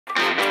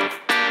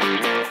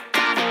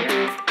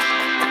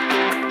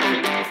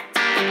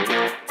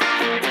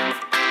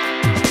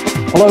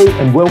Hello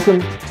and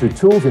welcome to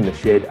Tools in the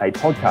Shed, a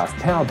podcast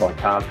powered by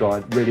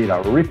CarsGuide, ready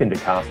to rip into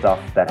car stuff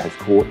that has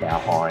caught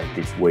our eye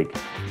this week.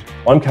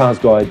 I'm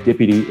CarsGuide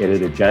Deputy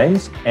Editor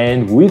James,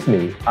 and with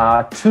me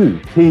are two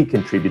key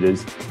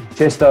contributors,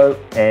 Chesto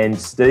and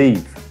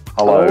Steve.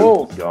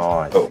 Hello,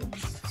 guys.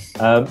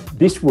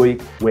 This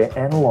week, we're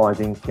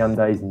analysing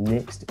Hyundai's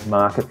next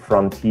market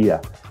frontier,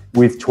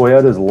 with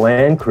Toyota's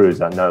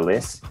LandCruiser, no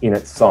less, in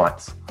its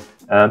sights.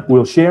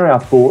 We'll share our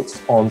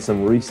thoughts on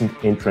some recent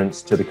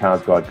entrants to the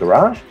CarsGuide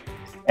garage,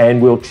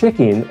 and we'll check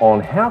in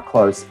on how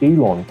close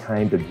Elon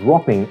came to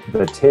dropping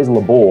the Tesla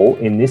ball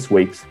in this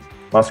week's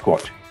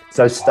MuskWatch.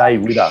 So stay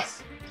with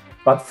us.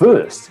 But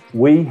first,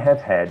 we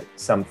have had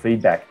some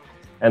feedback.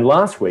 And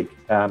last week,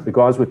 the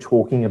guys were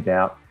talking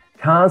about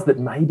cars that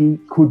maybe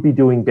could be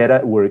doing better,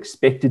 were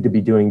expected to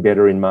be doing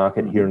better in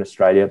market here in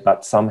Australia,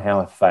 but somehow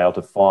have failed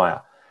to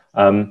fire.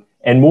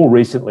 And more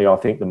recently, I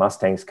think the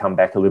Mustang's come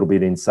back a little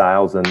bit in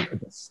sales, and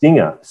the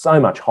Stinger, so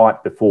much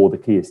hype before the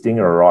Kia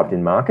Stinger arrived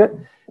in market.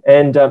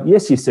 And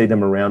yes, you see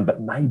them around, but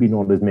maybe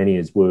not as many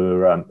as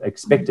were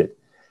expected.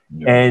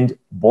 Yeah. And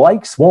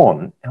Blake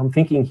Swan, I'm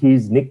thinking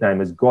his nickname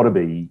has got to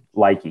be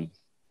Lakey.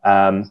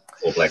 Or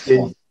Black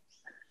Swan.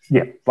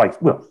 Yeah,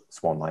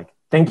 Swan Lake.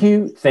 Thank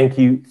you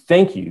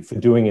for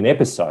doing an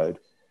episode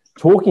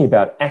talking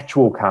about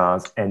actual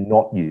cars and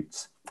not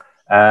utes.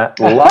 Love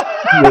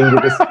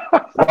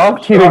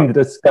hearing the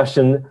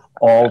discussion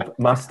of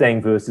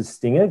Mustang versus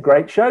Stinger.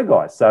 Great show,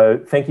 guys. So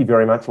thank you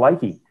very much,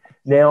 Lakey.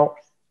 Now,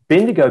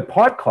 Bendigo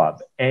Pipe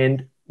Club,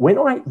 and when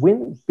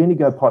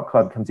Bendigo Pipe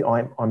Club comes in,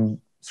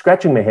 I'm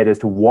scratching my head as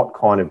to what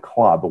kind of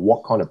club or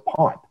what kind of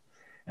pipe.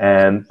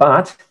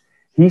 But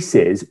he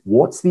says,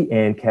 what's the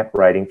ANCAP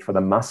rating for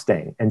the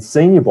Mustang? And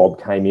Senior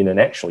Bob came in and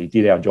actually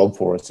did our job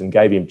for us and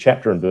gave him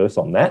chapter and verse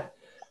on that.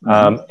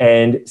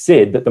 And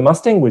said that the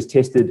Mustang was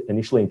tested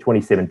initially in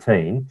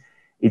 2017.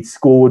 It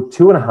scored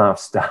 2.5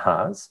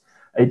 stars.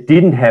 It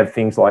didn't have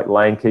things like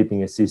lane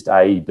keeping assist,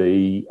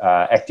 AEB,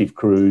 active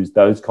cruise,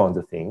 those kinds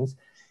of things.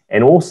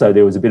 And also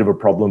there was a bit of a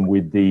problem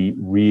with the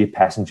rear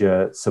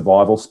passenger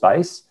survival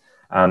space.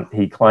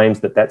 He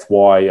claims that that's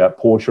why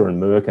Porsche and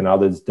Merc and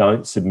others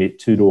don't submit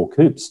two-door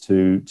coupes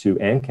to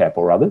ANCAP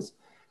or others,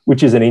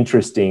 which is an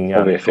interesting...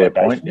 Probably a fair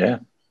point, yeah.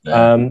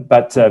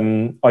 But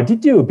I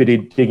did do a bit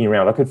of digging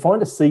around. I could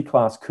find a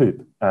C-Class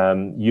coupe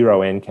Euro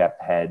NCAP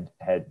had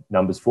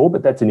numbers for,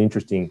 but that's an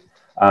interesting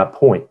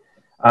point.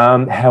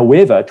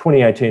 However,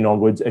 2018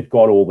 onwards, it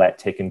got all that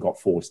tech and got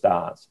 4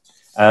 stars.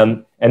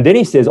 And then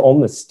he says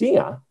on the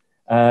Stinger,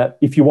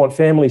 if you want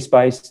family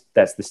space,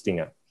 that's the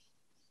Stinger.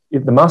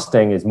 If the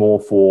Mustang is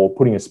more for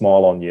putting a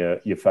smile on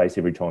your face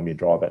every time you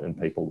drive it, and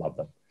people love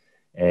them.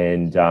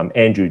 And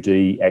Andrew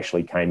D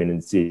actually came in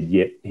and said,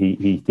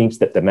 he thinks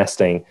that the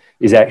Mustang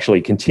is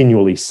actually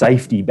continually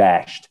safety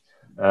bashed,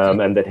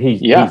 and that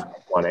he's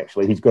one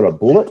actually. He's got a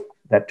Bullet,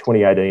 that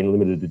 2018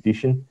 limited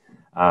edition.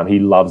 He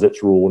loves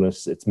its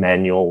rawness, its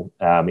manual.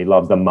 He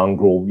loves the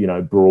mongrel,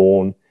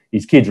 brawn.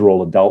 His kids are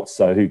all adults,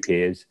 so who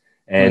cares?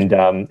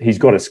 And he's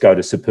got a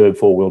Skoda Superb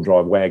 4-wheel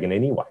drive wagon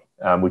anyway,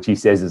 which he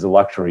says is a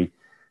luxury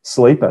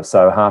sleeper.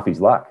 So half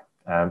his luck.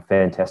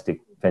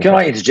 Fantastic. Can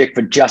I interject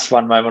for just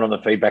one moment on the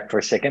feedback for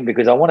a second?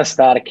 Because I want to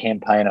start a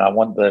campaign, and I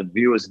want the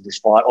viewers of this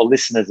fine or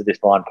listeners of this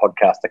fine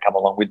podcast to come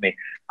along with me.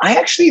 I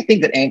actually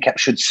think that ANCAP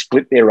should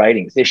split their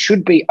ratings. There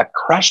should be a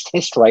crash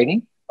test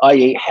rating,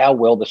 i.e. how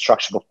well the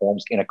structure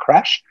performs in a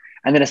crash,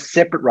 and then a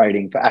separate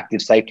rating for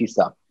active safety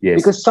stuff. Yes.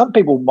 Because some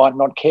people might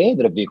not care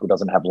that a vehicle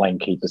doesn't have lane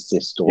keep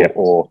assist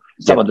or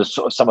some of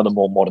the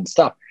more modern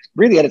stuff.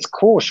 Really, at its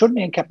core, shouldn't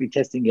ANCAP be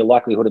testing your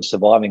likelihood of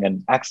surviving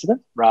an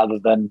accident rather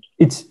than...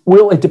 It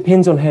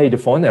depends on how you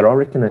define that. I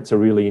reckon that's a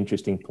really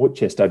interesting point,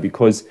 Chesto,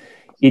 because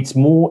it's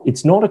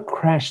not a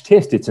crash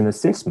test, it's an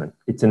assessment.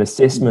 It's an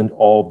assessment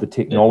of the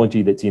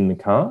technology that's in the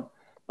car,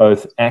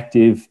 both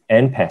active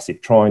and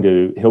passive, trying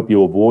to help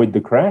you avoid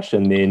the crash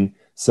and then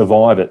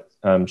survive it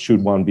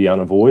should one be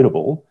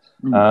unavoidable.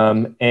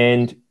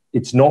 And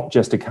it's not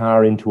just a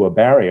car into a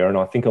barrier, and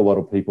I think a lot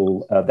of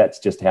people, that's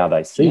just how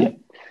they see it.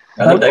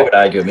 They would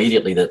argue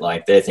immediately that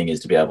their thing is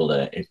to be able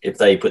to, if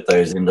they put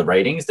those in the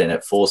ratings, then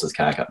it forces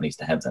car companies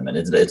to have them. And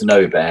it's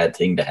no bad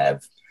thing to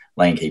have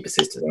lane keep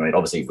assistance. I mean,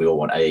 obviously we all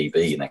want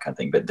AEB and that kind of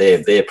thing, but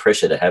their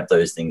pressure to have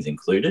those things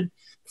included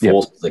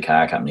forces the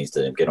car companies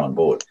to get on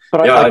board.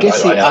 But I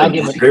guess the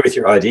argument... I agree with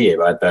your idea,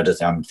 but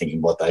I'm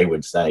thinking what they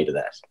would say to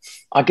that.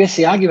 I guess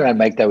the argument I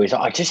make, though, is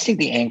I just think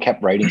the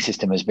ANCAP rating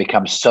system has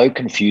become so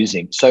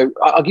confusing. So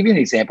I'll give you an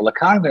example. A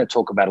car I'm going to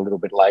talk about a little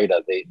bit later,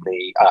 the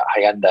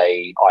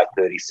Hyundai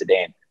i30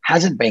 Sedan,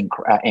 hasn't been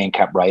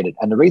ANCAP rated.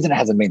 And the reason it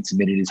hasn't been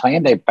submitted is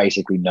Hyundai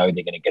basically know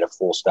they're going to get a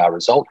 4-star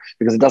result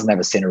because it doesn't have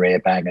a center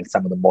airbag and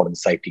some of the modern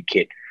safety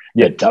kit,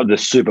 the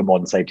super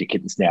modern safety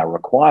kit that's now a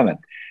requirement.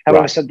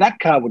 However, so that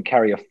car would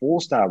carry a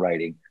 4-star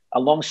rating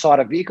alongside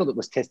a vehicle that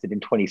was tested in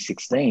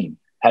 2016,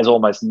 has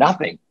almost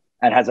nothing,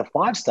 and has a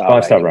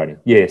 5-star rating.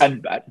 Yes.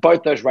 And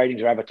both those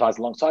ratings are advertised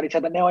alongside each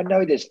other. Now, I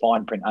know there's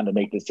fine print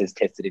underneath that says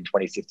tested in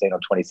 2016 or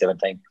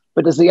 2017,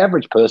 but does the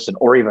average person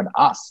or even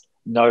us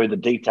know the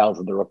details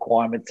of the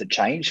requirements that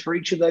change for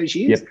each of those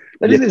years.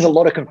 There's a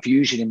lot of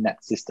confusion in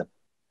that system.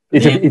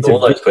 All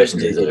those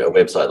questions is a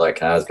website like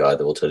CarsGuide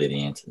that will tell you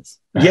the answers.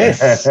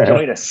 Yes,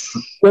 join us.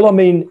 Well, I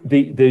mean,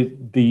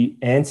 the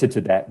answer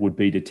to that would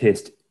be to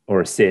test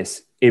or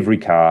assess every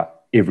car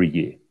every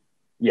year.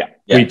 Yeah.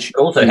 Which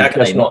also, how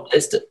can they not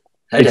test it?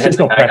 It's just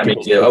not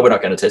practical. We're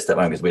not going to test that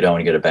one because we don't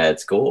want to get a bad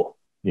score.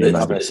 Yeah, I'm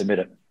going to submit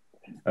it.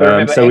 But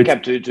remember,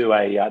 NCAP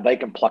do they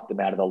can pluck them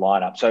out of the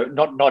lineup. So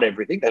not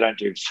everything. They don't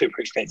do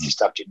super expensive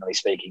stuff, generally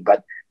speaking.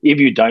 But if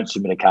you don't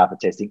submit a car for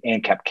testing,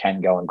 NCAP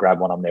can go and grab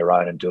one on their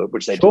own and do it,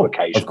 which they do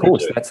occasionally. Of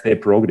course, that's their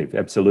prerogative.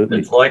 Absolutely.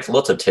 It's like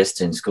lots of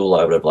tests in school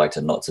I would have liked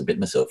to not submit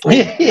myself for.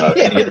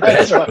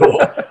 That's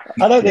right.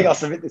 I don't think I'll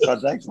submit this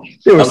one, thanks.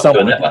 There was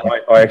someone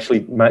I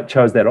actually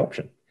chose that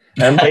option.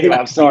 Anyway,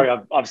 I'm sorry.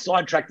 I've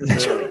sidetracked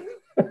this early.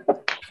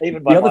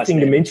 Even by the other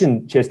thing to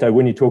mention, Chesto,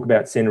 when you talk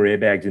about centre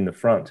airbags in the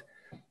front,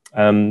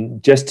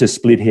 just to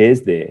split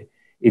hairs there,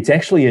 it's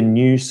actually a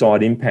new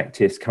side impact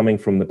test coming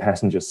from the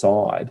passenger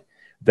side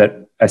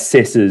that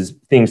assesses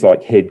things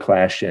like head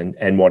clash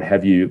and what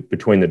have you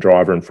between the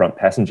driver and front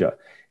passenger.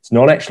 It's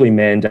not actually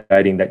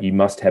mandating that you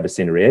must have a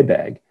centre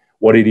airbag.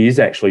 What it is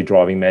actually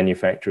driving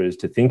manufacturers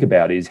to think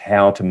about is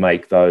how to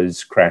make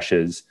those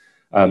crashes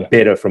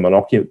better from an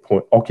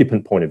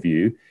occupant point of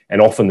view.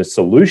 And often the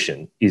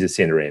solution is a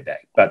centre airbag.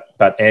 But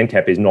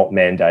ANCAP is not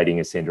mandating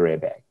a centre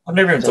airbag. I've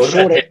never even thought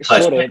about head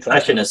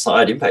clash and a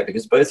side impact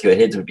because both your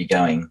heads would be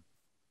going.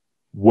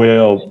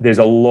 Well, there's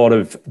a lot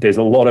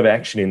of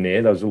action in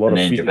there. There's a lot of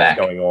physics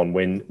going on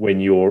when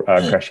you're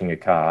crashing a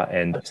car,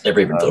 and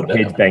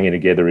heads banging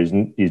together is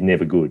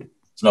never good.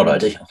 It's not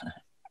ideal.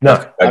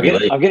 No, I'm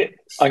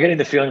getting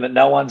the feeling that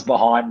no one's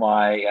behind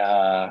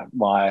my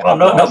my. I'm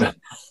not.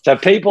 So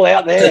people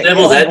out there, the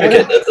devil's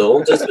advocate. That's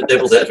all. Just the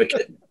devil's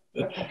advocate.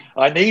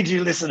 I need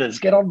you, listeners.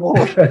 Get on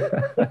board.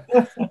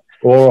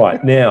 All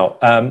right,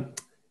 now.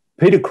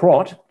 Peter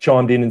Crott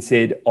chimed in and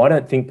said, I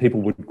don't think people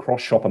would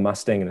cross-shop a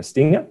Mustang and a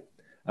Stinger.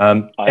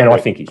 And I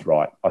think he's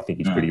right. I think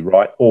he's pretty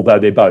right. Although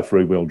they're both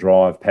rear-wheel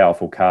drive,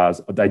 powerful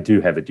cars, they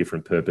do have a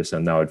different purpose,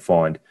 and they would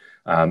find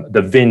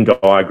the Venn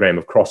diagram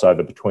of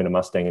crossover between a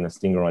Mustang and a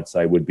Stinger, I'd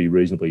say, would be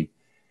reasonably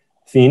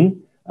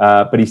thin.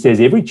 But he says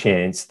every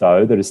chance,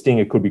 though, that a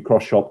Stinger could be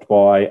cross-shopped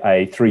by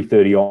a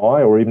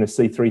 330i or even a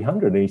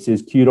C300. And he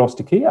says, kudos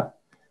to Kia.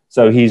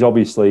 So he's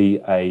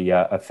obviously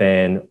a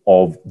fan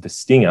of the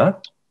Stinger.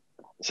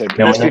 So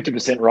he's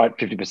 50% right,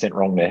 50%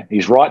 wrong there.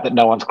 He's right that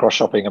no one's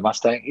cross-shopping a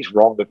Mustang. He's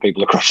wrong that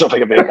people are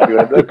cross-shopping a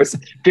BMW.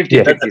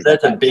 50-50.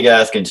 That's a big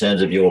ask in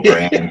terms of your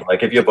brand.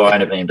 Like if you're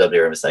buying a BMW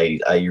or a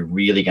Mercedes, are you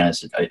really going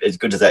to, as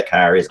good as that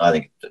car is, I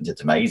think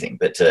it's amazing.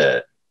 But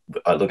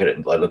I look at it,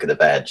 I look at the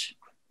badge.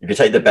 If you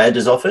take the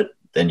badges off it,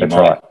 then you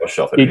might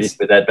cross-shop it.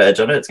 With that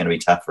badge on it, it's going to be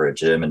tough for a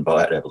German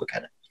buyer to have a look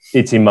at it.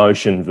 It's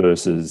emotion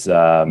versus,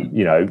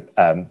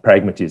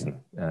 pragmatism.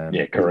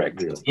 Yeah,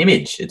 correct. It's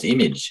image. It's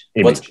image.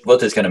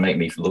 What's this going to make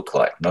me look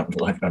like?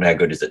 Not how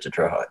good is it to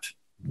drive?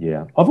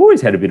 Yeah, I've always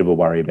had a bit of a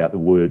worry about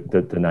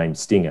the name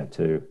Stinger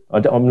too.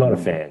 I'm not a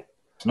fan.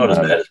 It's not as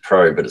bad as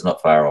Pro, but it's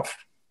not far off.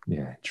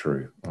 Yeah,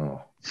 true.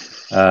 Oh.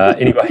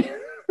 Anyway,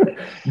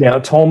 now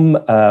Tom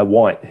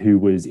White, who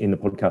was in the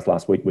podcast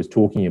last week, was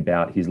talking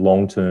about his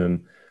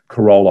long-term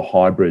Corolla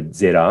hybrid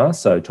ZR,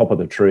 so top of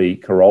the tree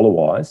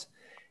Corolla-wise.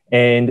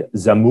 And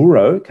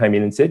Zamuro came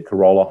in and said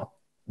Corolla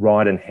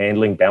ride and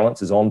handling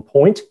balance is on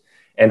point.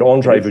 And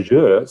Andre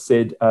Vergeur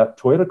said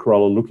Toyota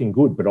Corolla looking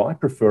good, but I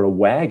prefer a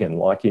wagon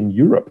like in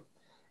Europe.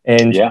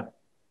 And,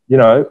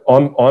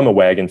 I'm a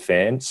wagon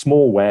fan.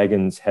 Small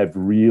wagons have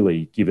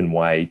really given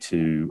way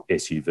to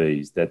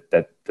SUVs. That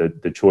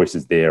the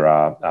choices there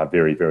are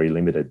very, very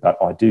limited. But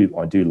I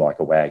do like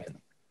a wagon.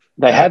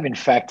 They have, in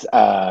fact,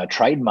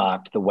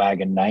 trademarked the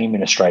wagon name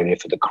in Australia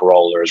for the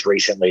Corolla as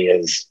recently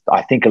as,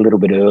 I think, a little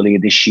bit earlier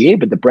this year,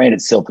 but the brand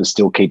itself is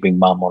still keeping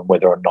mum on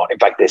whether or not. In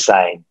fact, they're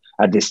saying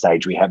at this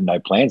stage we have no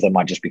plans. They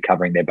might just be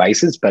covering their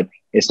bases, but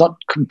it's not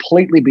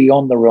completely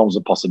beyond the realms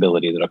of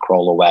possibility that a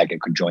Corolla wagon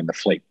could join the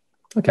fleet.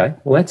 Okay,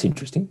 well, that's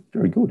interesting.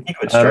 Very good. You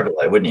would struggle,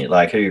 though, wouldn't you?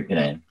 Like,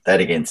 that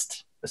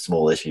against a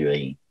small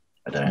SUV?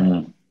 I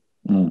don't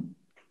know.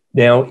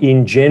 Now,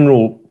 in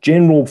general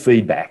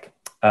feedback,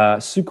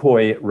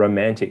 Sukhoi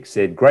Romantic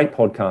said, great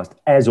podcast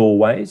as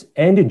always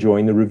and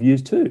enjoying the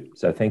reviews too.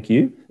 So thank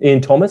you.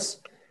 Ian Thomas,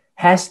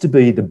 has to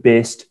be the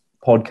best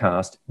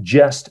podcast,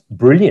 just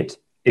brilliant,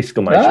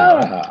 exclamation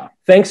mark.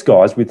 Thanks,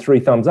 guys, with 3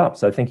 thumbs up.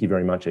 So thank you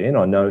very much, Ian.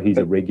 I know he's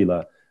a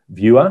regular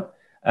viewer.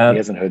 He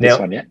hasn't heard this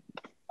one yet.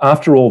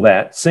 After all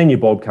that, Senior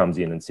Bob comes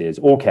in and says,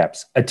 all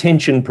caps,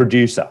 attention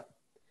producer.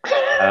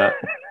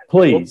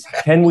 Please,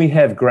 can we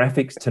have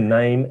graphics to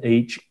name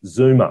each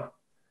Zoomer?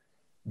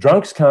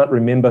 Drunks can't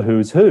remember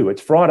who's who. It's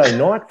Friday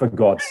night, for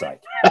God's sake.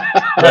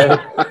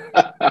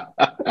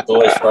 It's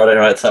always Friday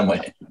night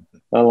somewhere.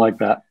 I like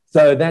that.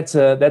 So that's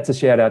a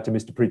shout out to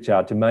Mr.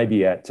 Pritchard to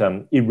maybe at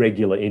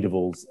irregular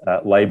intervals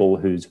label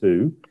who's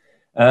who.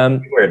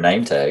 Wear a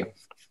name tag.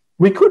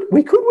 We could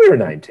wear a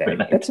name tag.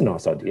 That's a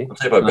nice idea. I'll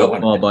see if I've got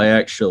one. Bob, I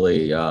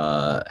actually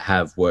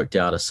have worked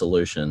out a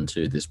solution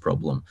to this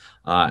problem,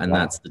 and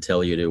that's to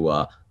tell you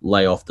to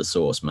lay off the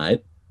sauce,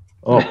 mate.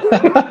 Oh.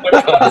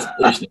 What kind of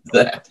solution is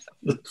that?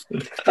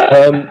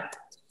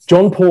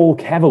 John Paul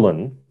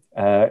Cavillon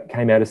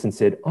came at us and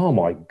said, "Oh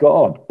my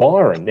God,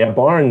 Byron!" Now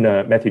Byron,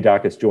 Matthew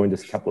Darkus joined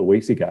us a couple of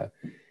weeks ago.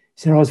 He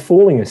said, "I was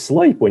falling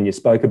asleep when you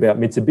spoke about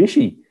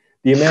Mitsubishi.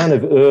 The amount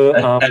of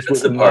arms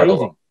was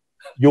amazing.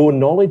 Your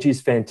knowledge is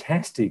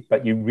fantastic,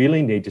 but you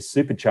really need to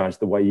supercharge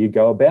the way you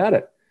go about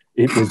it.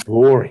 It was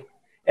boring."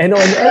 And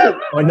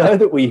I know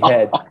that we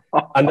had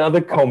another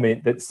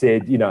comment that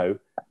said,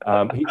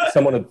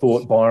 someone had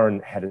thought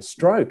Byron had a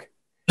stroke.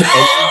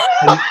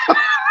 And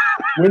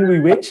when we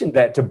mentioned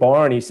that to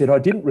Byron, he said, "I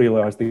didn't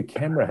realise the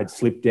camera had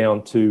slipped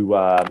down to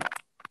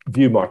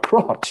view my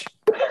crotch."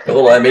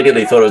 Well, I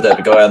immediately thought it was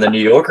that guy on the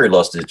New Yorker who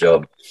lost his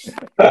job.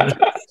 That's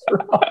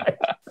right.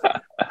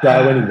 So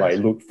anyway,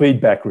 look,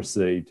 feedback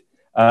received.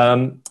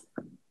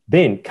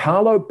 Then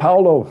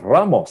Paulo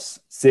Ramos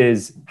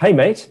says, "Hey,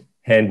 mate,"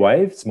 hand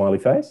wave, smiley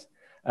face.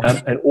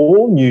 An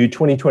all-new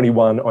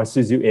 2021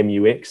 Isuzu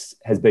MUX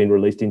has been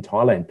released in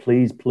Thailand.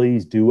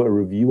 Please do a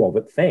review of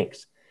it.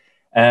 Thanks.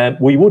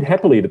 We would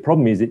happily. The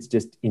problem is it's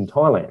just in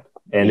Thailand.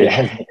 And it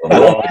has...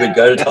 Well, we could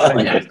go to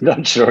Thailand.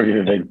 Not sure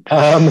you think.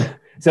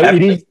 So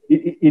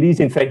it is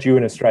in fact due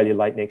in Australia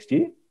late next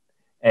year.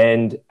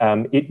 And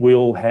it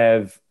will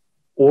have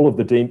all of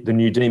the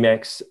new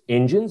D-Max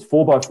engines,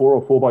 4x4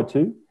 or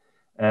 4x2.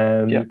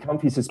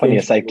 Comfy suspension. Plenty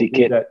of safety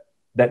kit.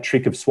 That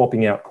trick of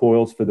swapping out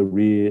coils for the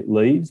rear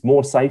leaves,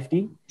 more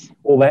safety,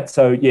 all that.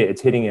 So, yeah,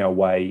 it's heading our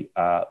way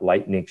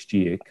late next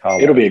year. Carlo,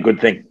 it'll be a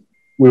good thing.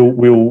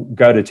 We'll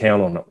go to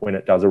town on it when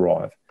it does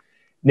arrive.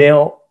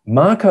 Now,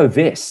 Marco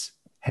Vess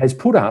has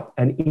put up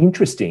an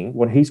interesting,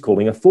 what he's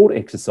calling a thought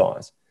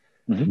exercise.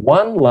 Mm-hmm.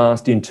 One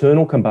last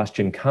internal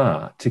combustion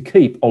car to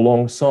keep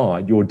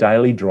alongside your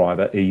daily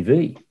driver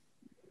EV.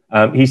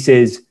 He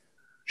says,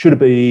 should it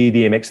be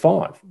the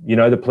MX-5?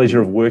 The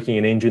pleasure of working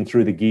an engine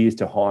through the gears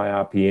to high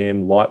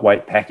RPM,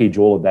 lightweight package,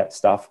 all of that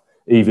stuff.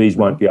 EVs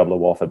won't be able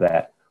to offer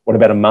that. What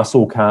about a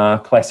muscle car,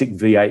 classic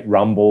V8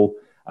 rumble?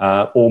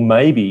 Or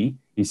maybe,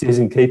 he says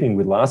in keeping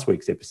with last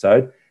week's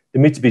episode, the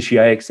Mitsubishi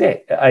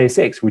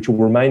ASX, which will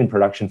remain in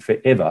production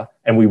forever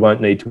and we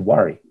won't need to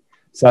worry.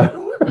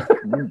 So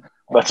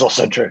that's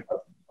also true.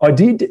 I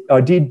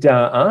did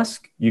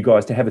ask you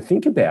guys to have a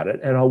think about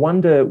it, and I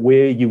wonder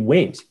where you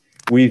went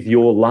with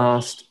your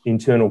last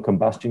internal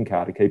combustion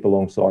car to keep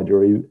alongside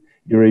your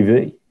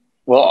EV.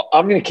 Well,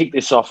 I'm going to kick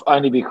this off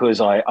only because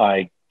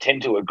I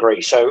tend to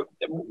agree. So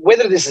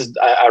whether this is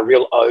a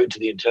real ode to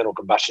the internal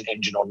combustion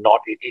engine or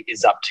not, it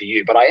is up to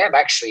you. But I am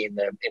actually in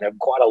a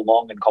quite a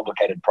long and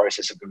complicated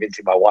process of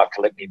convincing my wife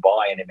to let me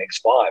buy an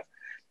MX-5.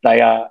 They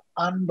are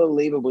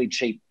unbelievably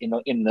cheap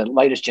in the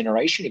latest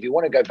generation. If you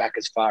want to go back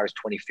as far as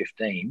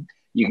 2015,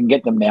 you can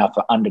get them now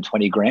for under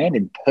 20 grand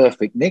in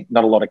perfect nick,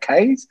 not a lot of Ks.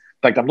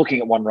 In fact, I'm looking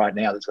at one right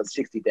now that's got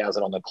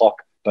 60,000 on the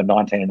clock for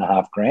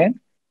 19.5 grand.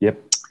 Yep.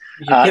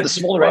 The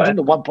smaller engine,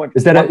 the 1.5.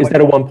 Is that a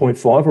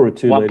 1.5 or a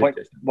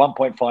 2-litre?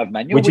 1.5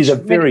 manual. Which is a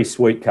very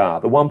sweet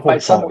car. The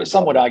 1.5.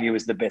 Some would argue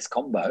is the best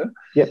combo.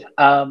 Yep.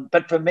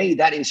 But for me,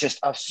 that is just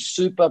a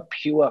super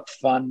pure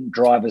fun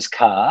driver's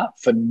car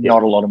for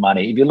not a lot of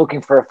money. If you're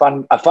looking for a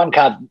fun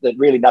car that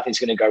really nothing's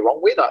going to go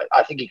wrong with,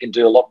 I think you can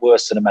do a lot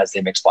worse than a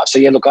Mazda MX-5. So,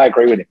 yeah, look, I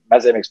agree with him.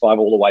 Mazda MX-5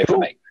 all the way for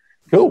me.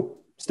 Cool.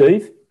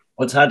 Steve?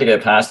 Well, it's hard to go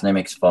past an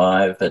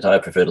MX-5, but I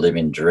prefer to live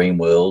in dream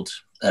world.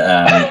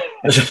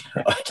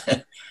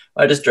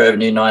 I just drove a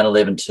new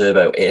 911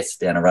 Turbo S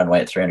down a runway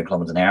at 300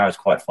 kilometers an hour. I was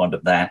quite fond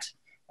of that.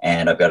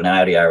 And I've got an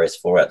Audi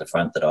RS4 out the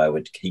front that I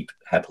would keep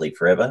happily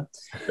forever.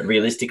 But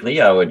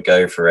realistically, I would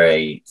go for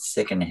a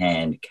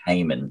second-hand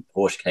Cayman,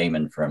 Porsche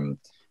Cayman from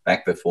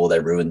back before they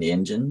ruined the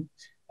engine.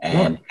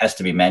 And it has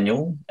to be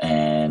manual.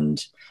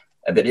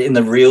 But in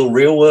the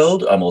real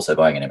world, I'm also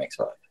buying an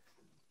MX-5.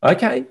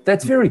 Okay,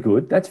 that's very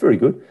good. That's very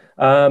good.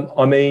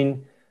 I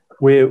mean,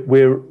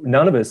 we're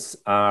none of us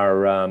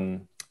are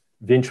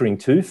venturing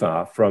too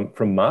far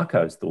from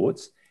Marco's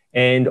thoughts,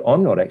 and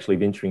I'm not actually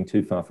venturing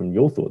too far from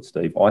your thoughts,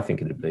 Steve. I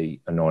think it'd be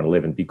a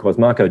 911 because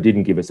Marco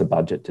didn't give us a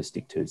budget to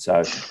stick to.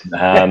 So,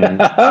 look,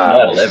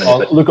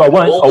 I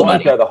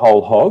won't go the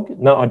whole hog.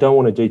 No, I don't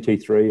want a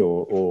GT3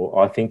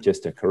 or I think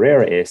just a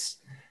Carrera S.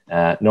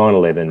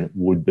 911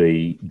 would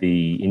be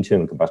the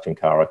internal combustion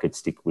car I could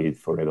stick with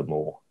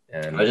forevermore.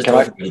 Can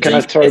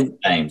I throw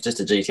names? Just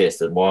a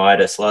GTS,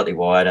 wider, slightly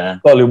wider.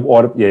 Slightly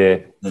wider, yeah.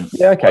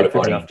 Yeah, okay,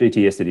 fair enough.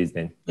 GTS it is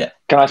then. Yeah.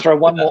 Can I throw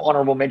one more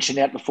honourable mention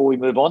out before we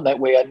move on? That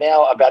we are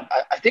now about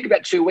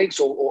 2 weeks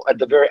or at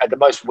the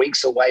most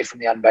weeks away from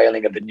the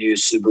unveiling of the new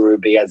Subaru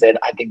BRZ.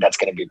 I think that's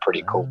going to be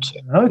pretty cool too.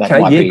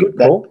 Okay, good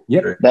call.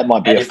 Yep. That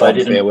might be a fun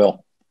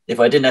farewell.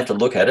 If I didn't have to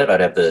look at it, I'd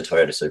have the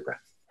Toyota Supra.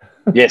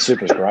 Yeah,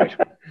 Supra's great.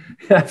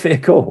 Fair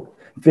call.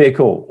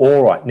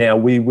 All right, now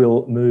we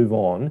will move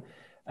on.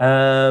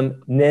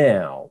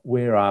 Now,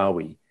 where are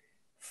we?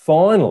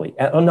 Finally,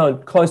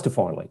 close to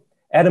finally,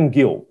 Adam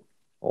Gill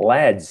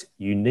Lads,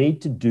 you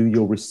need to do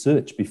your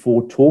research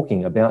before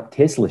talking about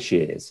Tesla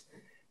shares.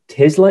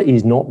 Tesla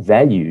is not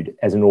valued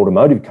as an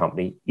automotive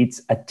company.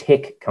 It's a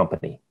tech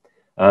company.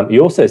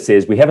 He also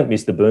says, we haven't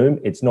missed the boom.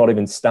 It's not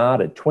even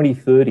started.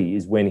 2030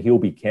 is when he'll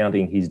be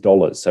counting his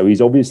dollars. So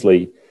he's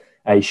obviously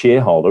a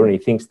shareholder and he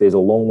thinks there's a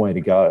long way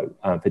to go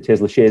for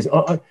Tesla shares.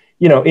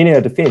 You know, in our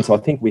defense, I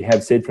think we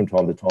have said from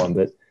time to time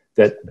that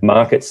the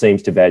market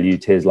seems to value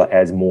Tesla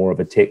as more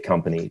of a tech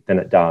company than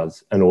it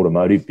does an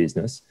automotive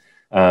business.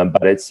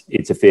 But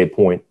it's a fair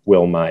point,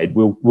 well made.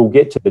 We'll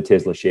get to the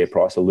Tesla share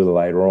price a little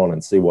later on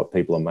and see what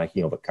people are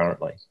making of it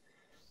currently.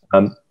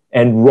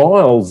 And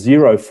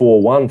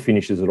Ryle041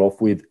 finishes it off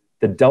with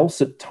the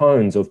dulcet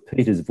tones of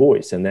Peter's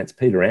voice, and that's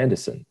Peter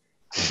Anderson,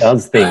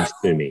 does things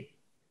to me.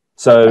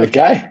 So,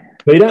 okay.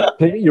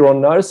 Peter, you're on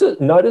notice.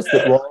 Notice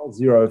that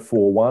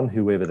Ryle041,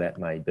 whoever that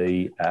may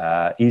be,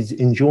 is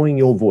enjoying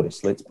your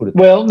voice. Let's put it.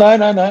 Well,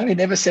 no. He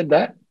never said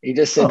that. He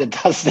just said it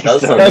does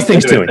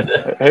things to him.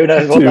 Who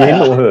knows what to they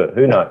him are. or her?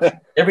 Who knows?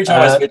 Every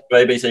time I switch to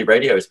ABC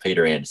Radio, it's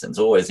Peter Anderson. It's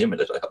always him.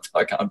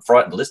 I'm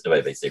frightened to listen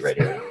to ABC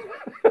Radio.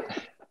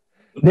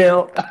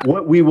 Now,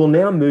 we will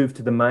now move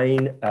to the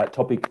main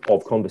topic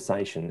of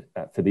conversation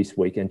for this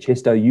week. And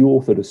Chesto, you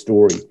authored a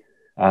story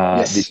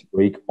this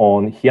week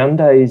on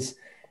Hyundai's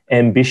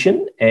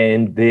ambition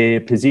and their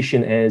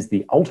position as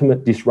the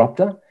ultimate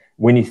disruptor.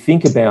 When you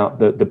think about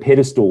the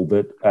pedestal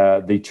that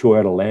the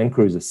Toyota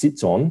LandCruiser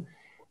sits on,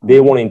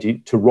 they're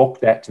wanting to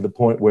rock that to the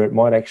point where it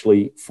might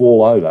actually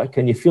fall over.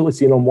 Can you fill us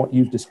in on what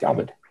you've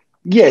discovered?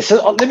 Yeah,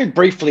 so let me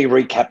briefly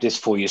recap this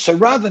for you. So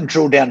rather than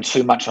drill down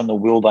too much on the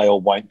will they or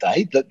won't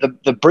they,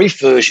 the brief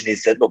version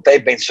is that, look,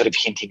 they've been sort of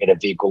hinting at a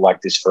vehicle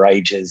like this for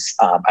ages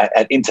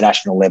at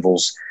international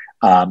levels,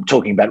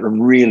 talking about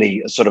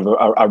really sort of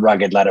a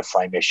rugged ladder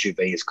frame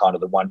SUV is kind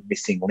of the one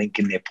missing link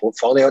in their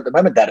portfolio at the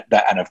moment, that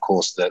and of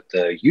course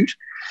the Ute,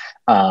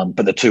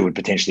 but the two would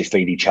potentially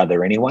feed each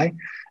other anyway.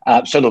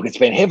 So look, it's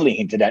been heavily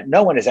hinted at.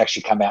 No one has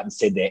actually come out and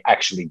said they're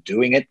actually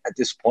doing it at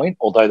this point,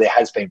 although there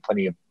has been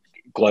plenty of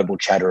global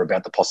chatter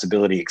about the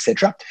possibility,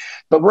 etc.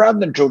 But rather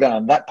than drill down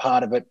on that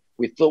part of it,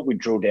 we thought we'd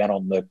drill down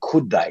on the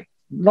could they.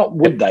 Not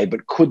would they,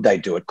 but could they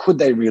do it? Could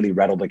they really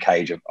rattle the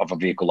cage of a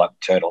vehicle like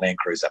the Toyota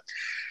LandCruiser?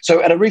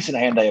 So at a recent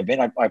Hyundai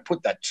event, I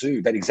put that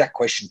exact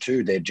question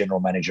to their general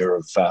manager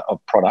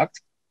of product.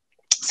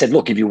 Said,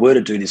 look, if you were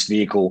to do this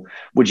vehicle,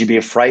 would you be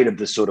afraid of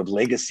the sort of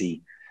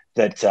legacy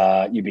that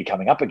you'd be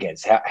coming up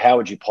against? How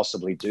would you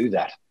possibly do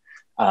that?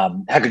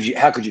 How could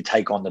you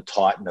take on the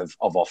titan of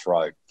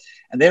off-road?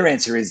 And their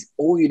answer is,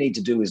 all you need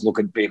to do is look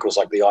at vehicles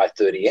like the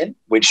i30N,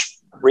 which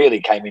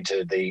really came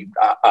into the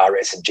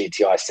RS and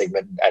GTI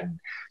segment and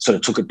sort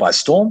of took it by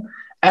storm,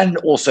 and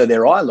also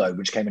their iLoad,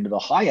 which came into the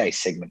high-A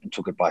segment and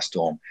took it by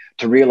storm,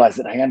 to realize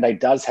that Hyundai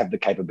does have the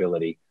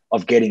capability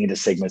of getting into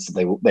segments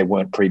that they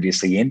weren't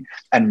previously in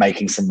and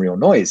making some real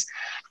noise.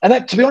 And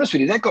that, to be honest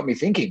with you, that got me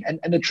thinking.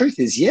 And the truth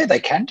is, yeah, they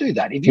can do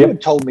that. If you had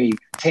told me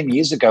 10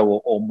 years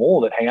ago or more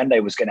that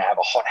Hyundai was going to have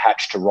a hot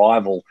hatch to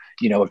rival,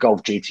 a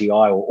Golf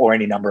GTI or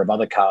any number of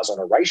other cars on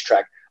a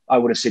racetrack, I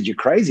would have said you're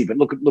crazy. But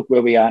look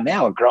where we are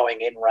now, a growing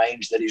end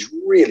range that is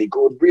really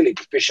good, really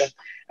proficient,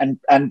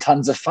 and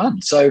tons of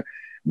fun. So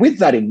with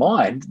that in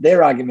mind,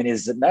 their argument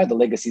is that, no, the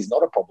legacy is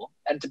not a problem.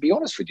 And to be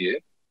honest with you,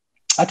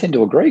 I tend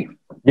to agree.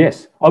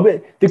 Yes.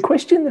 The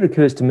question that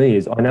occurs to me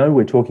is, I know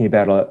we're talking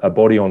about a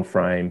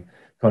body-on-frame,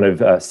 kind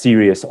of a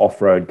serious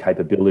off-road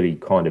capability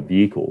kind of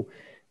vehicle.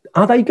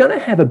 Are they going to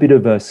have a bit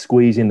of a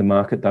squeeze in the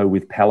market, though,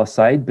 with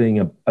Palisade being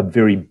a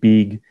very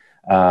big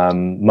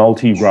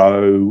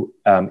multi-row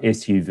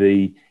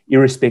SUV,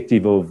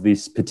 irrespective of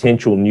this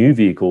potential new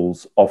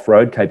vehicle's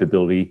off-road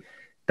capability?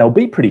 They'll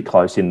be pretty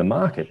close in the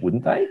market,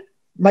 wouldn't they?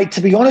 Mate,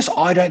 to be honest,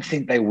 I don't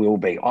think they will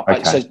be.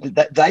 Okay. So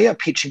they are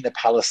pitching the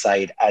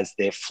Palisade as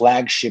their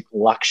flagship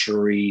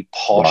luxury,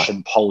 posh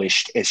and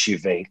polished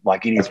SUV.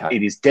 Like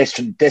it is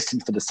destined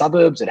for the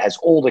suburbs. It has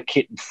all the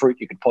kit and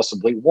fruit you could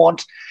possibly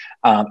want.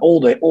 All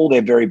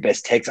their very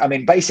best techs. I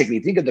mean, basically,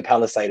 think of the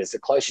Palisade as the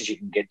closest you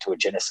can get to a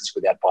Genesis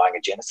without buying a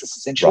Genesis,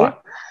 essentially. Right.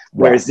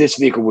 Whereas this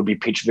vehicle would be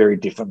pitched very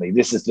differently.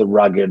 This is the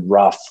rugged,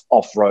 rough,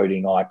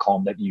 off-roading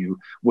icon that you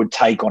would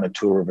take on a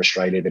tour of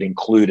Australia that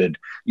included,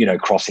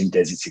 crossing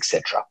deserts,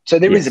 etc. So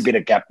there is a bit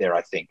of gap there,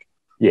 I think.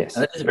 Yes.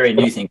 And that's a very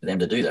new thing for them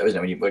to do, though,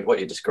 isn't it? What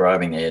you're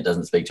describing there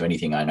doesn't speak to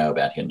anything I know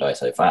about Hyundai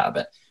so far.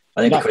 But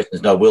I think the question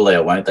is, no, will they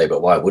or won't they?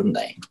 But why wouldn't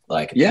they?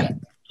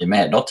 You're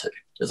mad not to.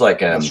 It's like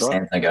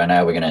Samsung going,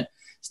 no, we're going to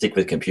stick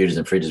with computers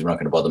and fridges. We're not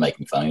going to bother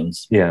making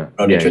phones. Yeah.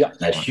 Not interested in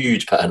that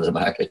huge part of the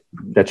market.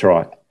 That's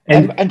right.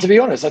 And to be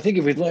honest, I think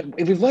if we've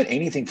learned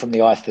anything from the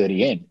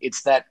i30N,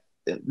 it's that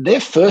their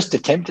first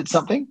attempt at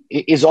something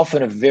is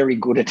often a very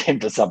good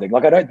attempt at something.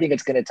 Like, I don't think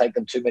it's going to take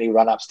them too many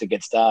run-ups to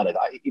get started.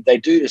 If they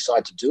do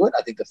decide to do it,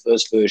 I think the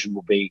first version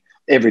will be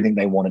everything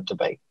they want it to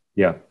be.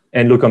 Yeah.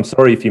 And look, I'm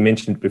sorry if you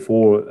mentioned it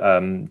before,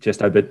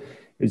 Chesto, but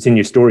it's in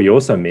your story. You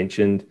also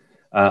mentioned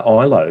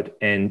iLoad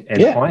and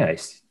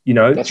Hi-Ace.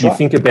 That's you right.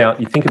 think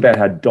about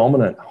how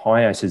dominant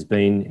Hi-Ace has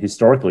been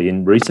historically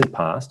in recent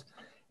past.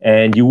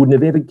 And you wouldn't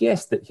have ever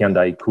guessed that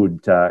Hyundai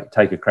could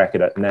take a crack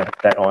at it, and that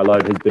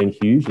iLoad has been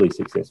hugely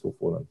successful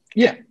for them.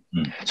 Yeah.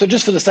 So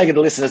just for the sake of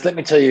the listeners, let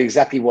me tell you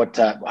exactly what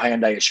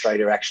Hyundai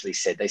Australia actually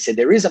said. They said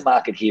there is a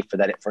market here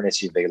for an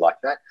SUV like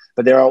that,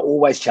 but there are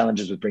always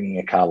challenges with bringing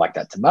a car like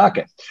that to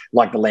market,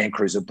 like the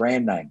LandCruiser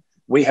brand name.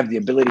 We have the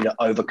ability to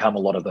overcome a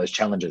lot of those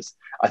challenges.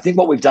 I think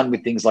what we've done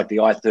with things like the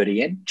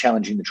i30N,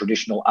 challenging the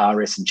traditional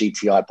RS and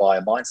GTI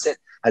buyer mindset,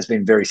 has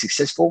been very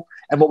successful.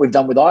 And what we've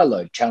done with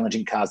iLoad,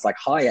 challenging cars like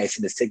HiAce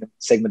in the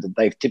segment that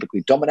they've typically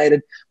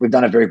dominated, we've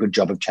done a very good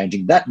job of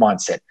changing that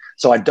mindset.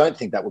 So I don't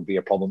think that would be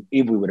a problem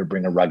if we were to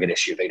bring a rugged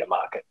SUV to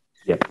market.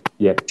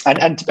 Yep.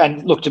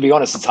 And look, to be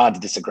honest, it's hard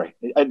to disagree.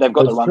 They've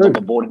got the runs on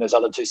the board in those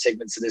other two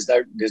segments, so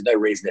there's no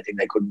reason to think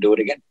they couldn't do it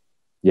again.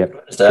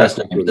 Yep. Does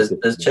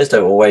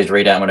Chesto always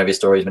read out one of his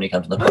stories when he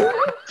comes to the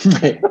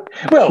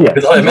podcast? Well,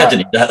 because I imagine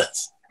he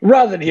does.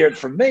 Rather than hear it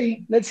from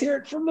me, let's hear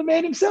it from the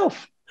man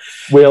himself.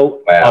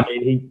 Well, wow. I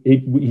mean,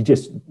 he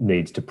just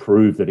needs to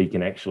prove that he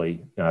can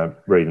actually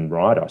read and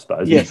write, I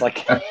suppose. Yes, well,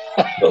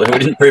 we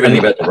didn't prove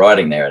anything about the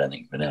writing there, I don't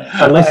think. But,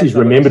 unless he's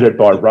remembered it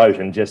by rote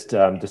and just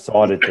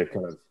decided to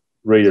kind of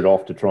read it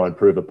off to try and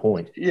prove a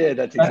point. Yeah,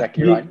 that's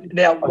exactly right.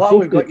 Now, while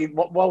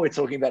we're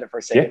talking about it for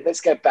a second,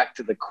 let's go back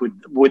to the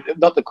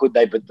not the could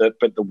they, but the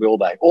will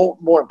they, or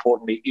more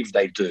importantly, if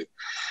they do.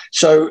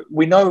 So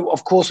we know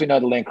the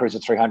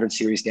LandCruiser 300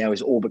 series now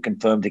is all but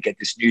confirmed to get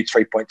this new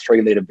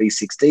 3.3 litre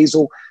V6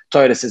 diesel.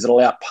 Toyota says it'll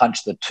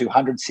outpunch the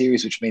 200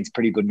 series, which means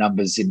pretty good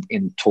numbers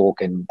in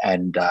torque and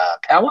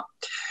power.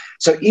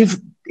 So if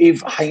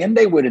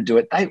Hyundai were to do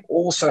it, they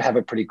also have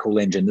a pretty cool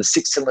engine, the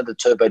 6-cylinder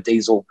turbo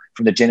diesel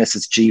from the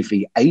Genesis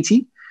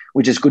GV80,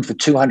 which is good for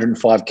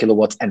 205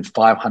 kilowatts and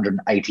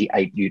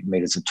 588 newton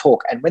meters of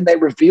torque. And when they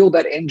revealed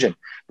that engine,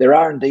 their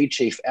R&D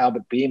chief,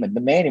 Albert Bierman,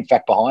 the man, in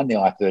fact, behind the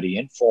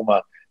i30N,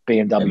 former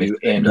BMW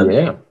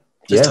the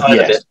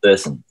best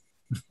person.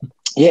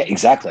 Yeah,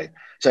 exactly.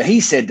 So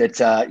he said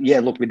that,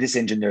 look, with this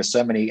engine, there are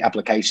so many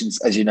applications.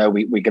 As you know,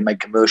 we can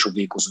make commercial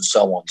vehicles and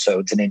so on. So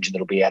it's an engine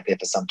that'll be out there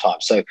for some time.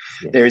 So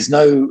there is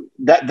no,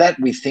 that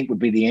we think would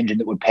be the engine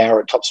that would power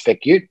a top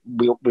spec ute.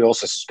 We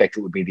also suspect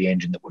it would be the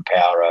engine that would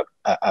power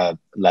a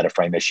ladder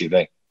frame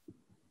SUV.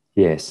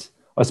 Yes.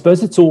 I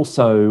suppose it's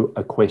also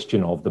a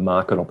question of the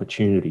market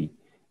opportunity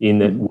in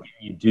that when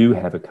you do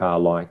have a car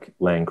like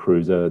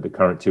LandCruiser, the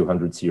current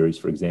 200 series,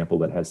 for example,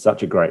 that has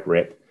such a great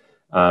rep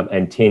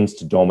and tends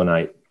to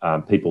dominate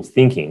people's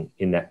thinking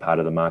in that part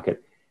of the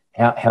market,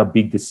 how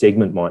big the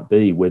segment might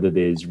be, whether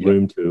there's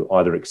room to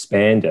either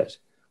expand it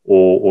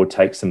or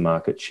take some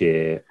market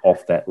share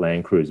off that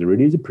LandCruiser.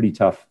 It is a pretty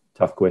tough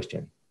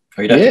question.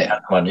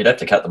 Well, you'd have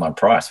to cut them on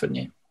price, wouldn't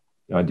you?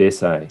 I dare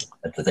say.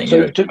 That's the thing.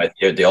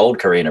 The old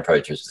Korean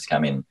approaches just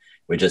come in,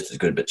 we're just as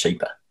good but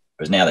cheaper.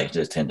 Whereas now they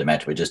just tend to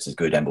match, we're just as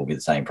good and we'll be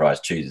the same price,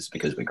 choose us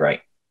because we're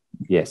great.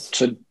 Yes.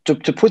 So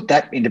to put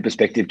that into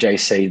perspective,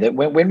 JC, that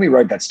when we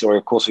wrote that story,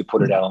 of course, we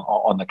put it out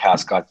on the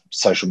CarsGuide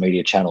social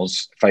media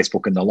channels,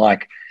 Facebook and the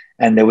like,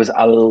 and there was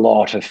a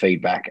lot of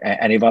feedback.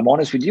 And if I'm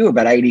honest with you,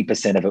 about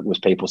 80% of it was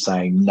people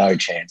saying, no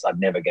chance, I'd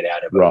never get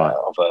out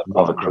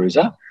of a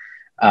cruiser.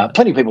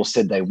 Plenty of people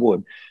said they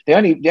would. The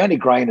only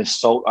grain of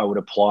salt I would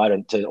apply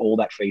to all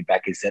that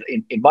feedback is that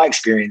in my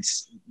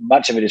experience,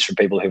 much of it is from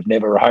people who've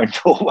never owned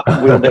or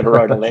will never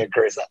own a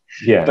LandCruiser.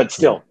 Yeah. But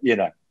still,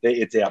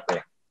 it's out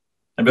there.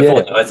 And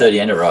before the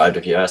i30N arrived,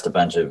 if you asked a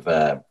bunch of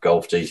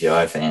Golf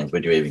GTI fans,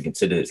 would you even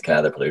consider this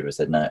car? They probably would have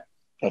said no.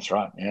 That's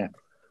right, yeah.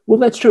 Well,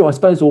 that's true. I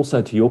suppose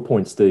also to your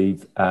point,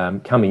 Steve,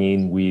 coming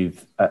in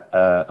with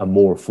a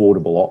more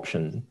affordable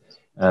option,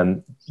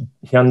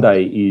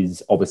 Hyundai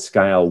is of a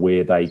scale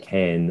where they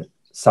can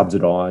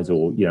subsidise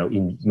or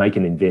make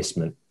an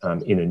investment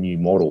in a new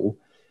model,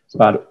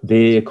 but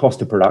their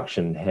cost of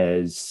production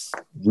has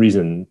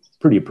risen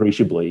pretty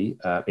appreciably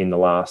in the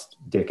last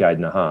decade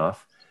and a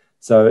half.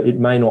 So it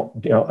may not,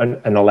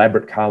 an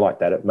elaborate car like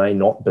that, it may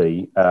not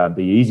be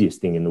the easiest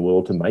thing in the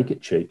world to make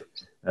it cheap.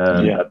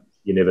 But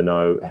you never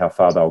know how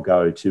far they'll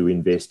go to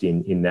invest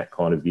in that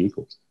kind of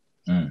vehicle.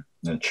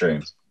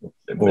 True.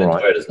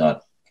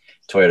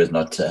 Toyota's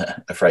not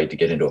afraid to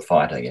get into a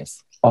fight, I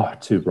guess. Oh,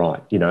 too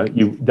right.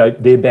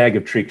 Their bag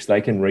of tricks,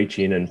 they can reach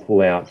in and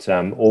pull out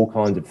all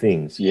kinds of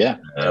things. Yeah,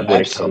 when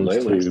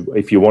absolutely. It comes to,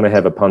 if you want to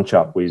have a punch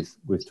up with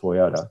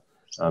Toyota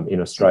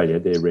in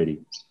Australia, they're ready.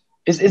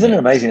 Isn't it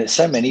amazing that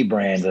so many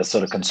brands are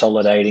sort of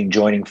consolidating,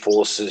 joining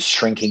forces,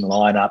 shrinking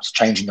lineups,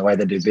 changing the way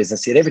they do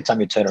business? Yet every time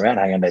you turn around,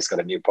 Hyundai's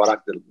got a new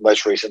product.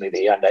 Most recently,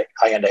 the Hyundai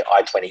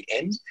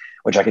i20N,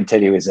 which I can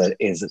tell you is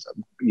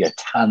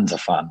tons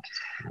of fun.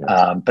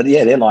 But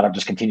their lineup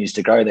just continues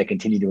to grow. They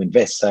continue to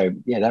invest. So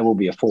they will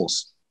be a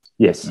force.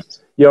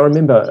 Yes. Yeah, I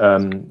remember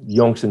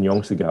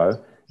yonks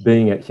ago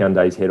being at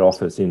Hyundai's head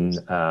office in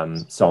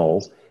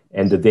Seoul,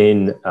 and the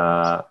then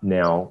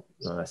now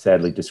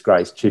sadly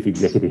disgraced chief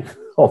executive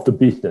of the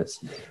business.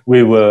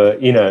 We were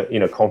in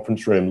a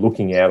conference room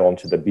looking out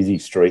onto the busy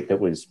street that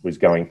was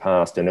going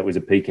past, and it was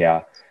a peak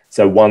hour.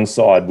 So one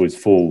side was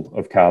full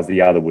of cars,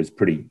 the other was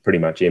pretty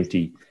much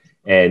empty.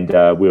 And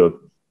we were,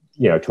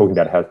 talking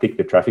about how thick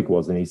the traffic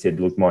was, and he said,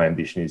 "Look, my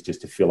ambition is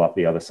just to fill up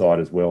the other side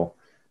as well."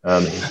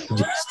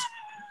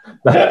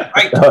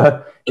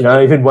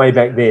 Even way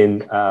back then,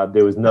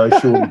 there was no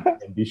shortage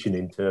of ambition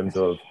in terms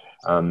of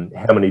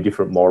how many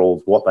different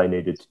models, what they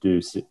needed to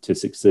do to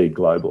succeed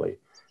globally.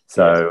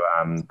 So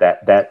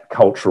that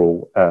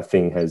cultural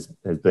thing has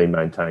been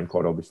maintained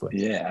quite obviously.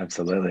 Yeah,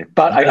 absolutely.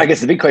 But I guess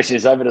the big question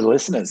is over to the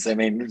listeners. I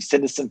mean,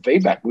 send us some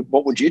feedback.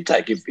 What would you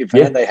take if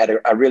Hyundai had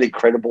a really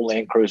credible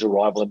Land Cruiser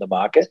rival in the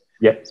market?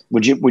 Yeah.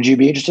 Would you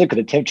be interested? Could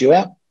it tempt you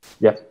out?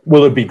 Yeah.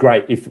 Well, it'd be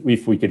great if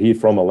we could hear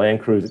from a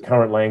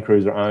current Land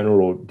Cruiser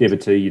owner or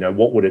devotee.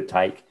 What would it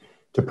take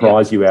to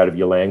prize you out of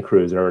your Land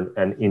Cruiser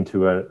and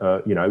into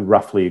a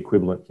roughly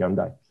equivalent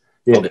Hyundai?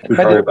 Yeah.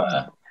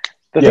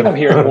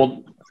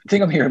 The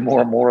thing I'm hearing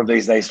more and more of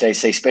these days,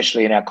 JC,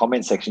 especially in our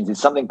comment sections, is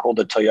something called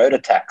the Toyota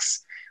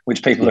tax,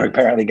 which people are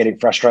apparently getting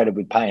frustrated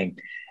with paying.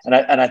 And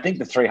I think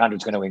the 300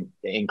 is going to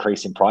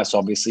increase in price.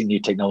 Obviously,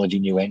 new technology,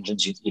 new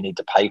engines, you need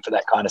to pay for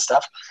that kind of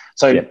stuff.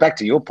 So back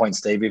to your point,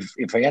 Steve, if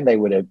Hyundai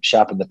were to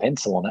sharpen the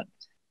pencil on it,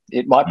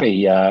 it might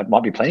be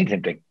plenty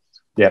tempting.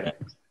 Yeah,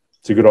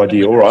 it's a good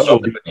idea. All right,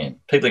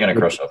 people are going to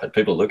cross shop it.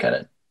 People look at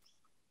it.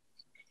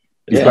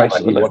 It's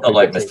not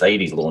like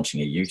Mercedes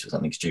launching a Ute or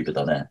something stupid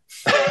like that.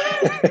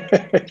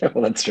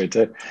 Well, that's true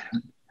too.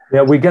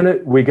 Now we're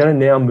gonna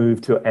now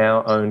move to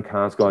our own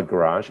CarsGuide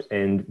garage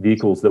and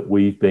vehicles that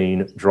we've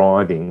been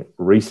driving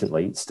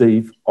recently.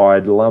 Steve,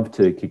 I'd love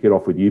to kick it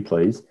off with you,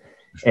 please.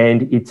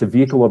 And it's a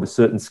vehicle of a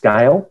certain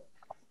scale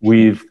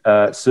with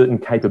certain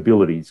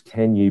capabilities.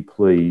 Can you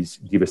please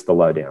give us the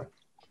lowdown?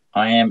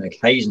 I am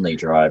occasionally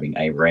driving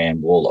a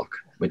Ram Warlock,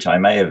 which I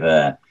may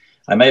have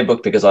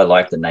booked because I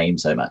like the name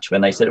so much.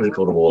 When they said it was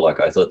called a Warlock,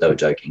 I thought they were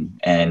joking,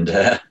 and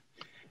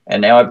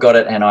now I've got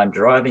it, and I'm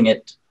driving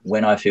it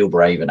when I feel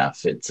brave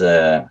enough.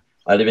 I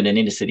live in an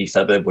inner city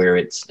suburb where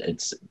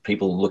it's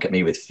people look at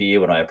me with fear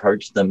when I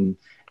approach them.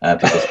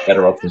 People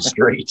scatter off the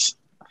street.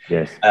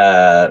 Yes,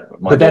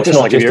 but that's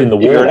not just in the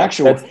Warlock. That's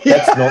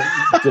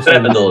not just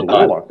in the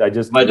Warlock.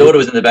 My daughter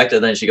was in the back there,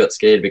 then she got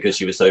scared because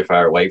she was so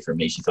far away from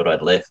me. She thought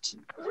I'd left.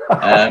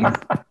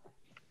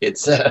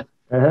 It's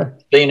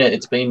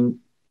been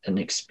an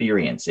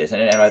experience, yes,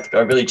 and I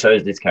really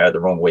chose this car the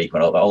wrong week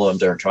when all I'm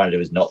trying to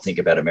do is not think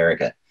about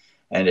America,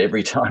 and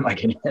every time I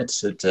get in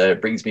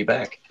it brings me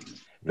back.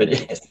 But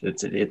yes,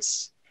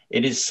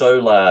 it is so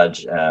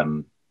large. I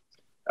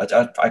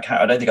don't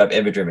think I've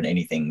ever driven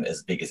anything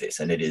as big as this,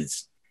 and it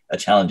is a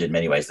challenge in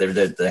many ways.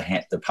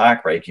 The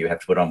park brake you have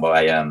to put on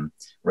by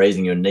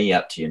raising your knee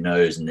up to your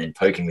nose and then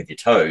poking with your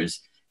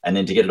toes, and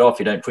then to get it off,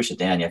 you don't push it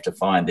down. You have to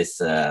find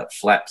this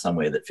flap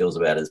somewhere that feels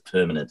about as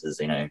permanent as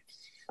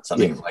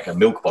something like a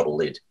milk bottle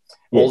lid.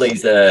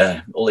 Yes.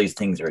 All these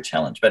things are a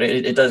challenge, but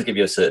it does give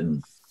you a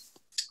certain.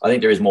 I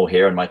think there is more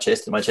hair on my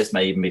chest, and my chest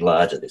may even be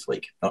larger this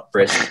week. Not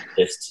breast,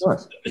 chest.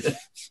 Nice.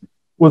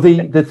 Well,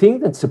 the thing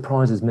that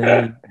surprises me,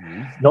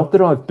 not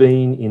that I've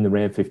been in the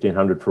Ram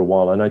 1500 for a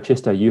while, I know,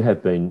 Chester, you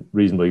have been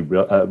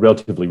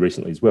relatively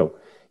recently as well,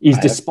 is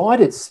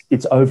despite its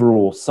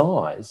overall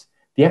size,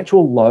 the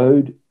actual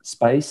load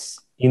space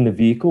in the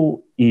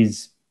vehicle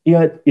is,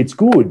 it's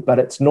good, but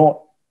it's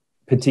not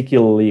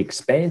particularly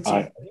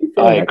expansive.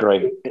 I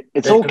agree.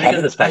 It's all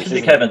cabin space. The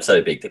passenger cabin's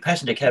so big. The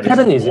passenger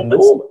cabin is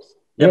enormous.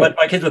 Yeah, but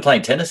my kids were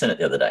playing tennis in it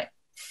the other day.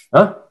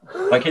 Huh?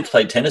 My kids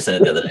played tennis in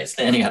it the other day,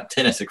 standing up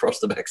tennis across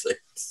the back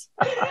seats.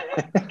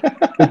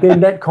 But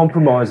then that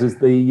compromises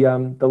the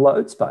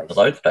load space. The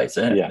load space,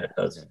 yeah. It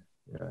does.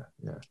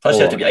 Yeah. Plus,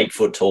 you have to be 8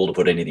 foot tall to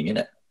put anything in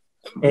it.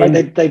 And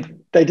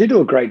they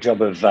do a great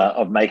job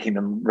of making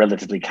them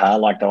relatively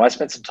car-like, though. I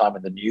spent some time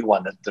in the new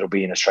one that'll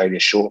be in Australia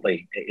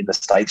shortly, in the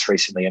States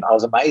recently, and I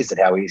was amazed at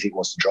how easy it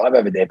was to drive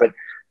over there. But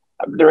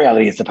the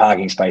reality is the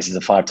parking spaces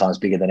are 5 times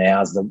bigger than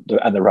ours, and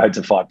the roads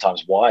are 5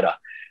 times wider.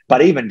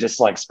 But even just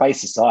like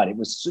space aside, it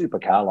was super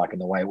car-like in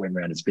the way it went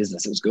around its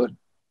business. It was good.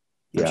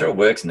 I'm sure it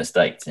works in the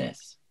States,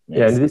 yes.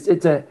 Yeah, and it's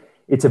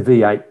a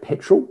V8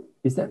 petrol.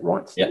 Is that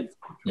right, Steve?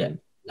 Yeah.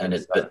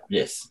 But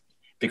yes,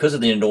 because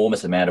of the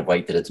enormous amount of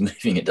weight that it's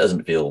moving, it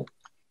doesn't feel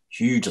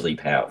hugely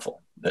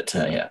powerful. But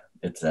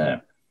it's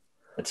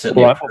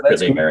certainly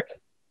appropriately American.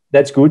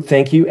 That's good,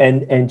 thank you.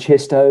 And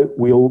Chesto,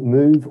 we'll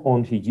move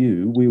on to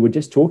you. We were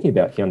just talking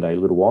about Hyundai a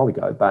little while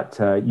ago, but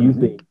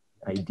you've been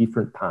a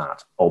different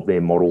part of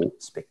their model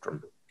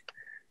spectrum.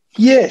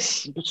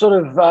 Yes,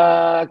 sort of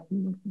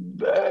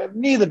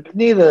near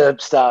the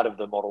start of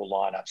the model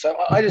lineup. So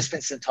I just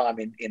spent some time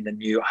in the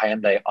new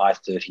Hyundai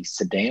i30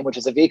 Sedan, which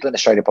is a vehicle in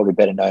Australia probably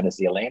better known as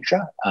the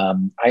Elantra.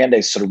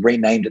 Hyundai sort of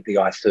renamed it the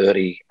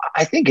i30,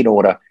 I think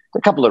for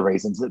a couple of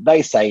reasons. That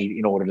they say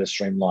in order to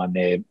streamline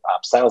their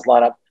sales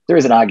lineup. There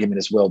is an argument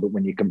as well that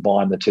when you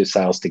combine the two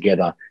sales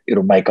together,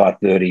 it'll make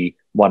i30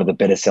 one of the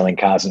better selling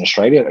cars in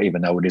Australia,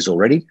 even though it is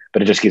already,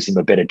 but it just gives them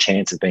a better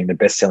chance of being the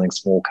best selling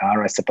small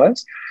car, I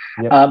suppose.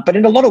 Yep. But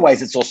in a lot of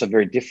ways, it's also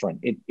very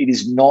different. It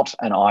is not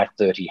an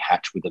i30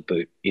 hatch with a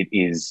boot. It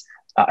is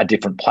a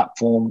different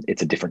platform.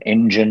 It's a different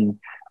engine,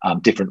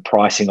 different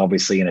pricing,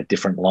 obviously, and a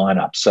different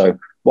lineup. So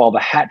while the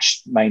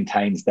hatch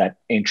maintains that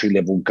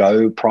entry-level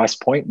Go price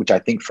point, which I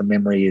think from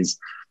memory is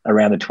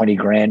around the 20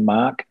 grand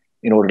mark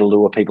in order to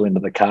lure people into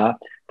the car.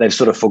 They've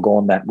sort of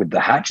forgone that with the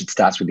hatch. It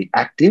starts with the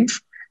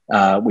Active,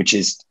 which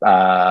is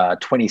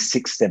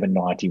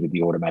 26,790 with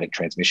the automatic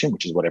transmission,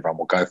 which is what everyone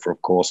will go for,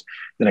 of course.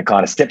 Then it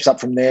kind of steps up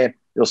from there.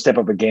 It'll step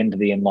up again to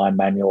the N-Line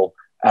manual,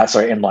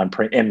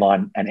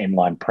 N-Line and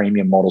N-Line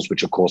premium models,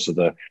 which of course are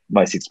the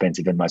most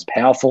expensive and most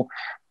powerful.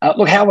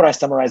 Look, how would I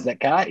summarize that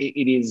car?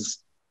 It is,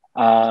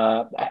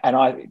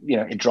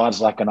 it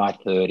drives like an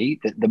i30.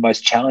 The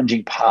most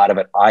challenging part of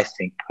it, I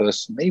think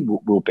personally,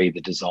 will be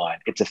the design.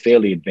 It's a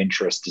fairly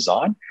adventurous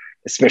design,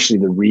 especially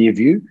the rear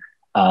view.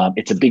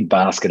 It's a big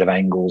basket of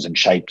angles and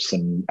shapes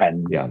and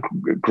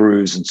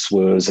grooves and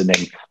swerves, and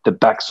then the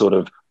back sort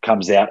of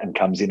comes out and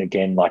comes in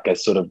again like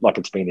it's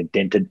been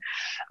indented.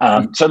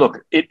 So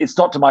look, it's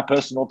not to my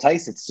personal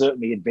taste. It's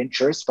certainly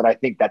adventurous, but I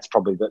think that's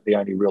probably the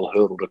only real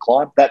hurdle to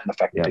climb. That and the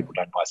fact that people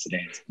don't buy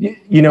sedans.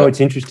 It's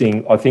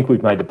interesting. I think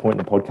we've made the point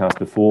in the podcast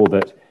before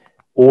that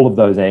all of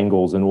those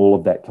angles and all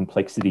of that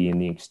complexity in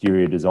the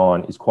exterior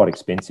design is quite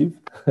expensive.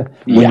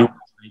 When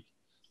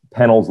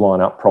panels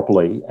line up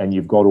properly and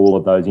you've got all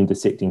of those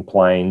intersecting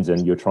planes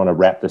and you're trying to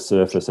wrap the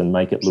surface and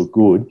make it look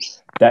good,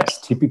 that's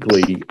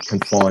typically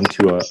confined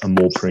to a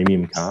more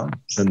premium car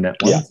than that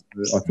one.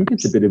 I think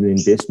it's a bit of an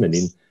investment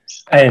in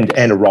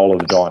and a roll of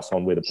the dice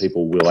on whether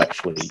people will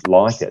actually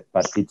like it,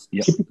 but it's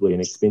typically an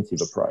expensive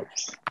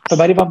approach. But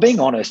mate, if I'm being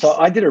honest,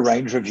 I did a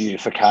range review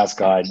for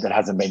CarsGuide that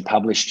hasn't been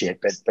published yet,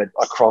 but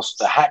across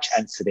the hatch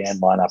and sedan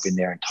lineup in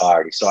their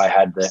entirety. So I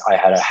had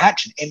a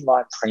hatch and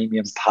N-Line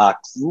premium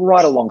parked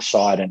right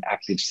alongside an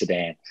Active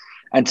sedan.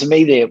 And to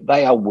me,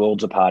 they are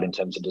worlds apart in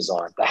terms of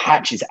design. The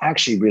hatch is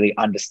actually really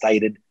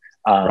understated.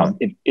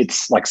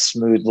 It's like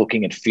smooth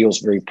looking. It feels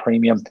very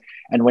premium.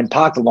 And when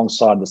parked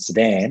alongside the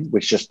sedan,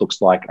 which just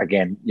looks like,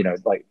 again,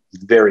 like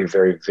very,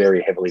 very,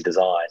 very heavily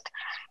designed,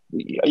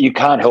 you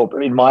can't help,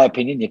 in my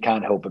opinion, you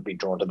can't help but be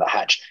drawn to the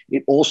hatch.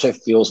 It also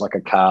feels like a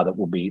car that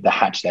will be, the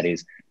hatch that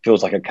is,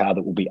 feels like a car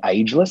that will be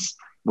ageless,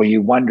 where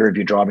you wonder if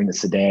you're driving the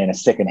sedan, a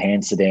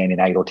second-hand sedan in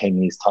 8 or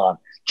 10 years' time,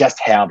 just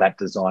how that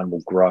design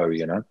will grow,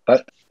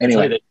 But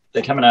anyway.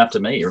 They're coming after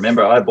me.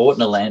 Remember, I bought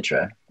an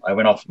Elantra. I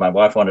went off, my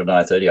wife wanted an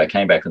i30. I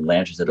came back with an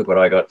Elantra. She said, look what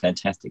I got,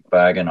 fantastic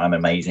bargain. I'm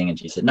amazing. And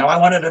she said, no, I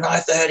wanted an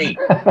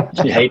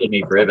i30. She hated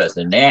me forever.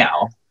 So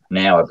now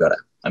I've got it.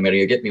 I'm going to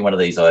go get me one of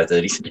these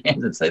i30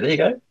 sedans and say, there you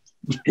go.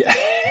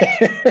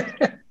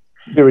 Yeah.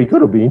 Very good.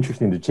 It'll be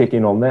interesting to check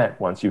in on that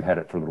once you've had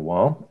it for a little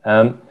while.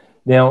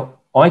 Now,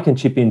 I can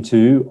chip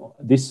into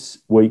this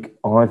week.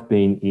 I've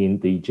been in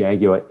the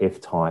Jaguar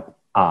F-Type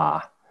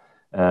R.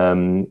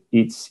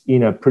 It's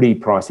in a pretty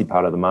pricey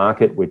part of the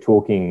market. We're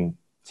talking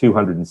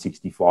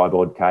 265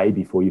 odd K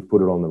before you've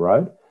put it on the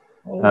road.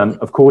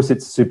 Of course,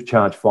 it's a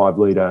supercharged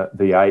 5-litre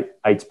V8,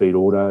 8-speed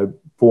auto,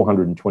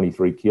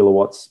 423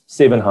 kilowatts,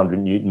 700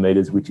 Newton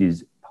meters, which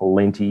is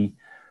plenty.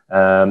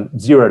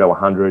 0 to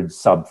 100,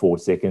 sub 4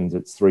 seconds.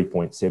 It's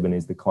 3.7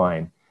 is the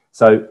claim.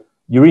 So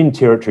you're in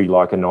territory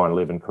like a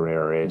 911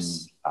 Carrera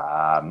S,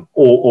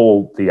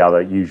 all the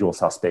other usual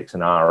suspects,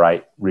 an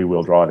R8,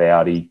 rear-wheel drive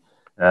Audi.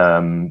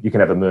 You can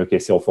have a Merc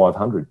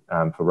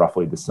SL500 for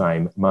roughly the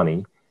same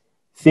money.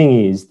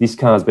 Thing is, this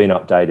car's been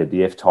updated.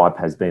 The F-Type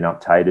has been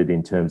updated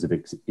in terms of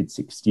its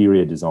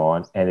exterior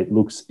design, and it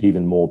looks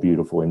even more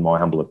beautiful, in my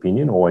humble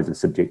opinion. Always a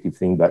subjective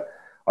thing, but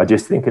I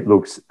just think it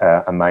looks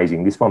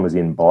amazing. This one was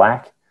in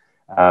black.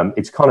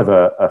 It's kind of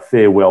a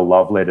farewell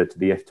love letter to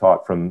the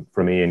F-Type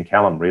from Ian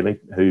Callum, really,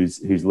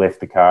 who's left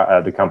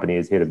the company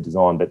as head of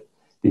design, but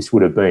this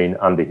would have been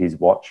under his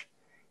watch.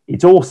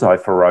 It's also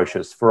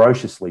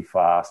ferociously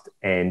fast,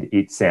 and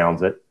it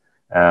sounds it.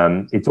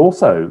 It's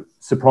also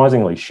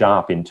surprisingly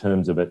sharp in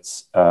terms of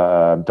its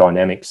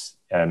dynamics.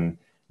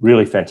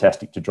 Really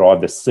fantastic to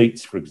drive. The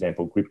seats, for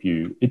example, grip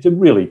you. It's a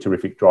really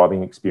terrific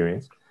driving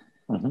experience.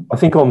 I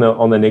think on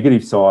the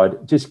negative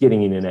side, just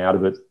getting in and out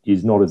of it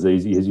is not as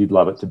easy as you'd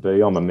love it to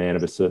be. I'm a man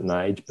of a certain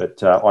age,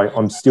 but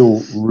I'm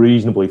still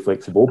reasonably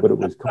flexible, but it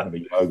was kind of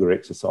a yoga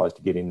exercise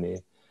to get in there.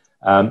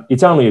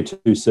 It's only a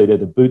 2-seater.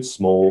 The boot's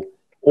small.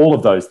 All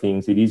of those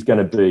things, it is going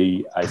to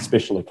be a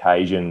special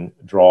occasion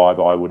drive,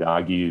 I would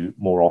argue,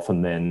 more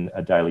often than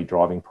a daily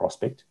driving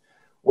prospect.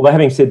 Although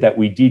having said that,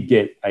 we did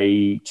get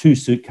 2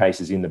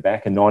 suitcases in the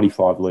back, a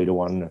 95-litre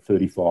one and a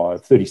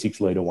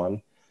 36-litre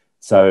one.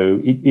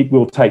 So it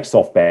will take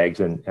soft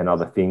bags and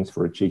other things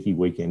for a cheeky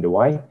weekend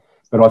away.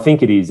 But I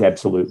think it is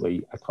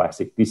absolutely a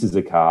classic. This is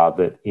a car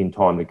that in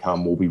time to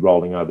come will be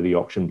rolling over the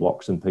auction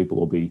blocks and people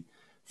will be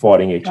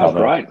fighting each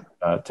other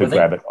to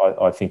grab it.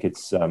 I think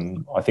it's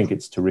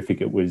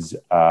terrific. It was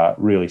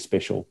really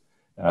special.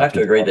 I have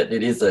to agree that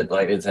it is that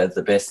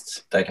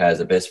has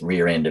the best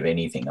rear end of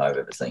anything I've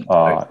ever seen.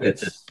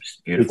 It's just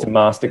beautiful. It's a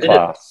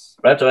masterclass.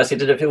 But I have to ask you,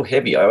 did it feel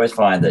heavy? I always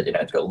find that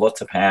it's got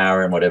lots of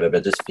power and whatever, but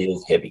it just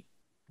feels heavy.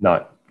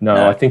 No.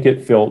 I think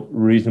it felt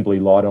reasonably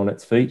light on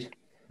its feet.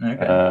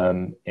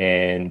 Okay.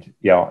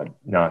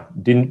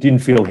 Didn't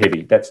feel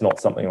heavy. That's not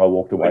something I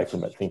walked away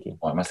from it thinking.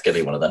 Well, I must get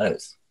you one of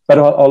those. But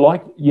I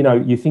like,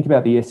 you think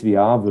about the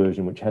SVR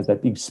version, which has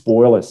that big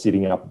spoiler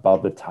sitting up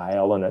above the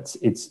tail, and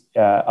it's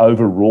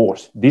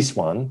overwrought. This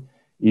one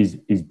is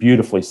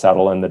beautifully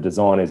subtle, and the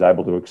design is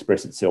able to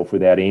express itself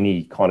without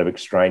any kind of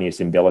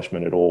extraneous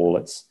embellishment at all.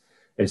 It's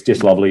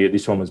just lovely.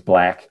 This one was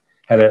black,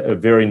 had a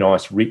very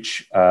nice,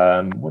 rich,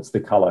 what's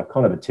the color?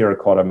 Kind of a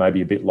terracotta,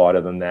 maybe a bit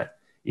lighter than that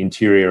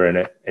interior,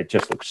 and it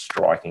just looks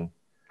striking.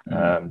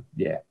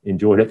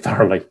 Enjoyed it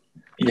thoroughly.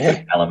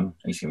 Yeah, Callum.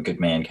 He's a good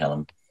man,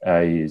 Callum.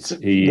 He is.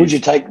 Would you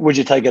take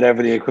it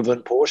over the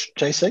equivalent Porsche,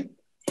 JC?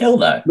 Hell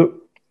no.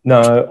 Look,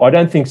 no, I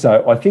don't think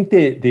so. I think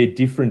they're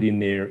different in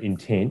their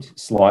intent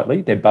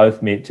slightly. They're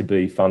both meant to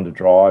be fun to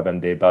drive,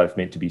 and they're both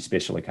meant to be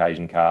special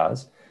occasion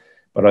cars.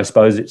 But I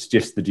suppose it's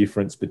just the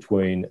difference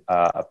between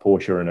a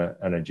Porsche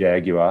and a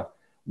Jaguar.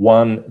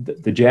 One,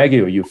 the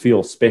Jaguar, you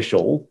feel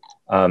special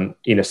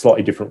in a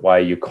slightly different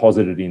way. You're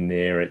cosseted in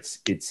there. It's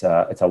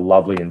a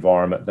lovely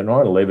environment. The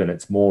 911,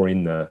 it's more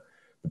in the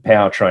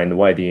powertrain, the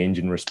way the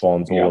engine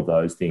responds, all of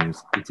those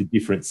things. It's a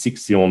different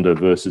 6-cylinder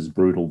versus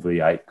brutal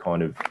V8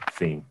 kind of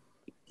thing.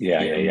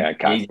 Yeah.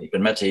 Okay. It's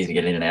been much easier to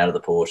get in and out of the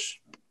Porsche.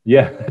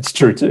 Yeah, that's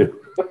true too.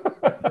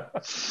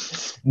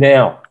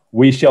 Now,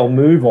 we shall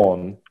move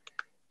on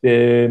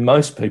to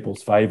most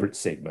people's favourite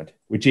segment,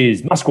 which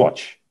is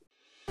MuskWatch.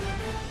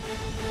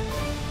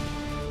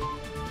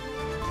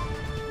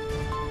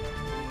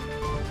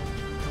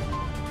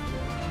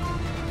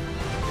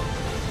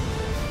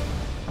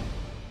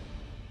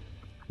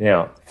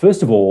 Now,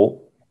 first of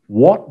all,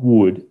 what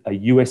would a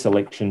US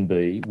election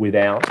be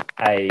without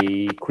a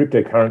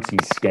cryptocurrency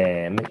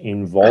scam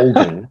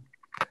involving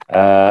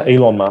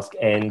Elon Musk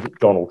and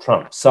Donald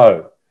Trump?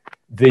 So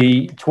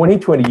the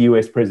 2020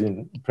 US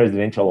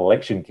presidential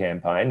election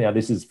campaign, now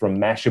this is from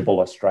Mashable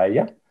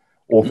Australia,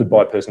 authored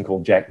by a person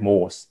called Jack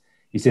Morse.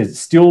 He says it's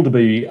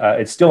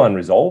still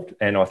unresolved,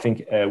 and I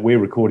think we're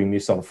recording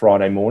this on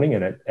Friday morning,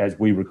 and as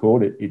we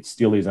record it, it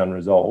still is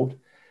unresolved.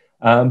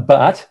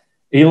 But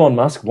Elon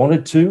Musk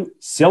wanted to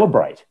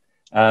celebrate.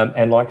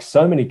 And like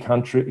so many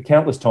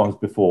countless times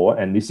before,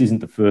 and this isn't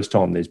the first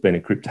time there's been a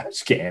crypto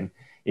scam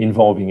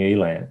involving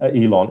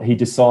Elon, he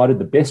decided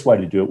the best way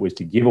to do it was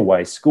to give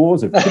away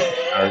scores of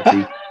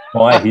cryptocurrency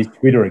via his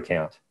Twitter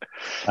account.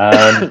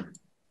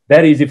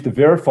 That is, if the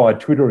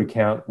verified Twitter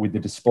account with the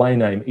display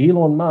name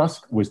Elon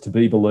Musk was to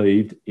be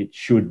believed, it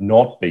should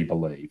not be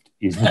believed,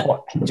 is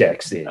what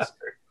Jack says.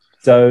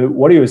 So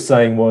what he was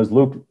saying was,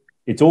 look,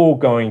 it's all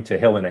going to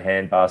hell in a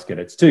handbasket.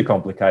 It's too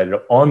complicated.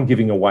 I'm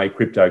giving away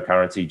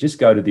cryptocurrency. Just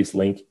go to this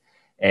link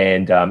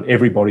and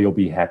everybody will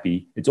be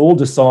happy. It's all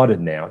decided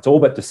now. It's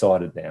all but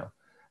decided now.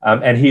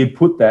 And he had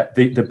put that,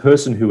 the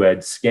person who had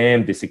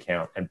scammed this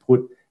account and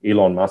put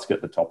Elon Musk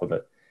at the top of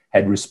it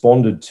had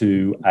responded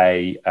to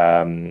a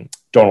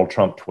Donald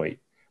Trump tweet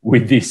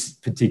with this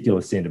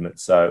particular sentiment.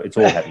 So it's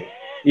all happening.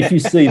 If you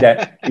see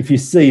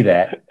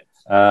that,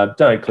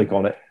 don't click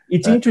on it.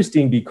 It's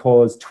interesting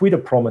because Twitter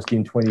promised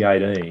in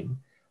 2018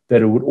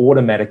 that it would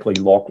automatically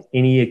lock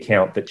any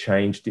account that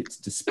changed its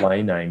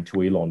display name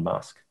to Elon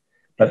Musk.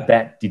 But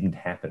that didn't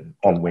happen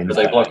on Wednesday.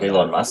 Did they block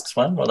Elon Musk's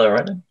one while they were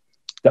at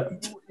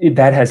it?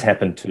 That has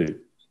happened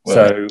too.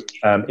 Well,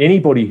 so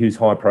anybody who's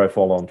high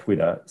profile on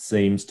Twitter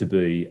seems to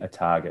be a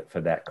target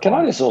for that. Can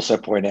I just also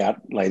point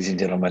out, ladies and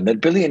gentlemen, that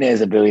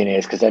billionaires are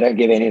billionaires because they don't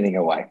give anything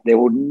away. There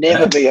will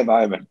never be a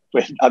moment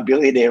when a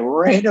billionaire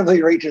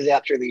randomly reaches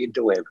out through the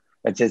interweb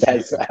and says,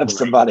 have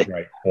some money.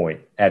 Great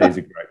point. That is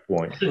a great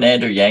point. Didn't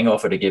Andrew Yang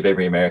offer to give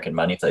every American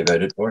money if they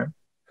voted for him?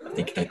 I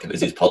think that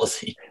was his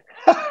policy.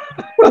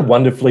 What a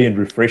wonderfully and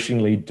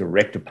refreshingly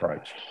direct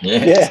approach.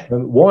 Yeah.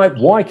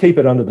 Why keep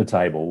it under the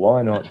table?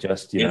 Why not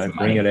just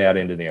bring it out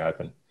into the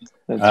open?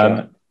 That's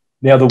right.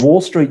 Now, the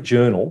Wall Street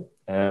Journal,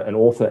 an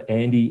author,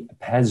 Andy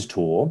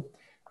Pastor,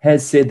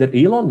 has said that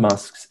Elon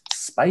Musk's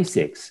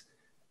SpaceX,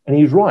 and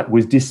he's right,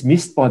 was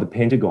dismissed by the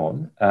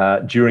Pentagon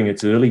during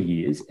its early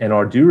years. And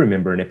I do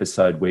remember an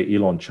episode where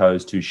Elon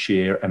chose to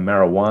share a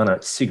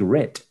marijuana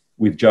cigarette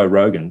with Joe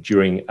Rogan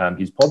during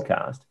his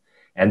podcast.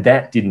 And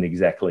that didn't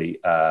exactly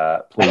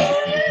please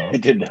the Pentagon.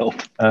 It didn't help.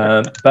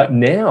 But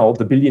now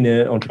the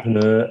billionaire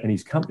entrepreneur and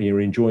his company are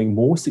enjoying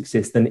more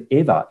success than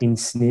ever in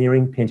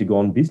snaring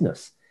Pentagon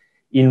business.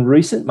 In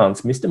recent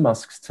months, Mr.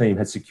 Musk's team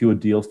has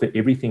secured deals for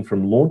everything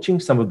from launching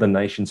some of the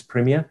nation's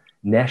premier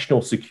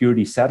national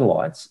security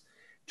satellites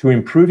to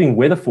improving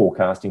weather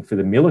forecasting for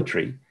the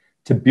military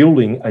to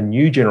building a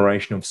new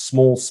generation of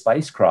small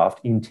spacecraft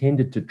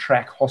intended to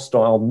track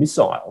hostile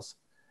missiles.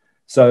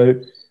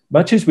 So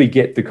much as we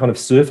get the kind of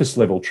surface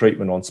level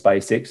treatment on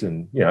SpaceX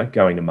and,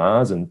 going to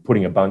Mars and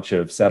putting a bunch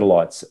of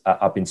satellites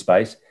up in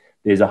space,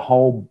 there's a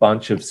whole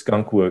bunch of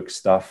skunkwork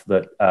stuff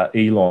that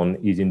Elon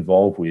is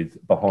involved with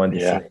behind the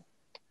scenes.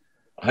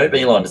 I hope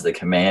Elon is the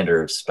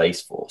commander of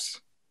Space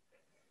Force.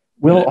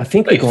 Well, I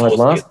think the guy's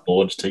last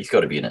launched. He's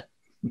got to be in it.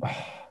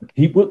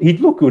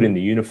 He'd look good in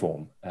the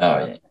uniform.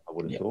 I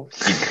would have thought.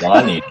 He'd fly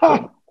in the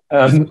uniform.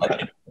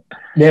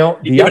 Now,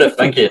 you give it a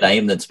funkier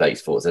name than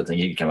Space Force. I think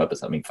you could come up with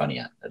something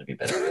funnier. That'd be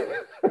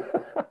better.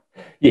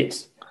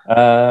 Yes.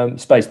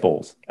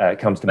 Spaceballs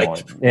comes to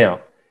mind.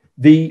 Now,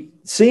 The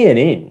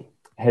CNN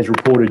has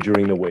reported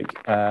during the week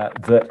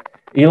that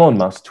Elon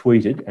Musk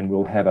tweeted, and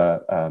we'll have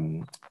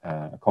a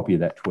copy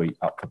of that tweet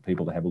up for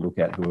people to have a look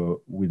at who are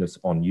with us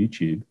on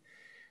YouTube,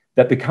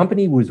 that the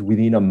company was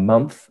within a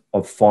month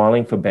of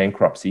filing for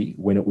bankruptcy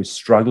when it was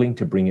struggling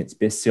to bring its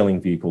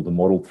best-selling vehicle, the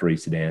Model 3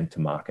 sedan,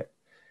 to market.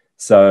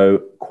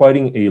 So,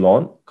 quoting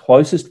Elon,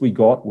 closest we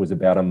got was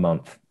about a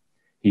month.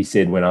 He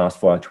said when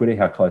asked via Twitter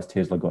how close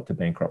Tesla got to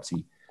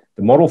bankruptcy.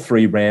 The Model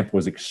 3 ramp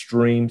was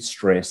extreme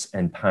stress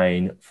and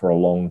pain for a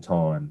long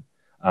time.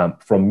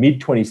 From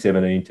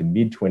mid-2017 to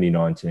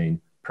mid-2019,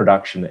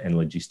 production and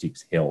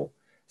logistics hell.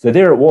 So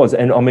there it was.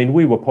 And I mean,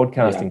 we were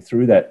podcasting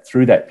through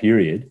that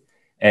period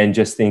and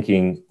just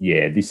thinking,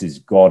 yeah, this has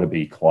got to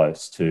be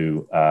close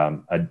to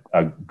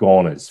a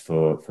goners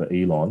for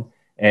Elon.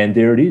 And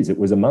there it is. It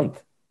was a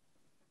month.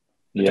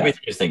 Do we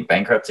just think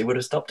bankruptcy would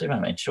have stopped him? I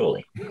mean,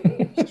 surely.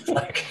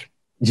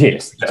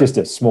 Yes, just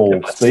a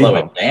small speed slow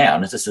bump. it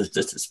down. It's just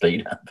a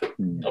speed up.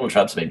 Donald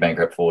Trump's been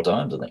bankrupt 4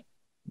 times, I think.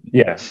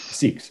 Yeah,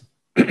 6.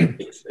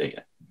 Yes, there you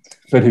go.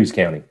 But who's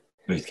counting?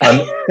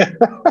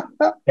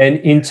 And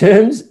in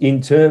terms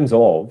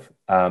of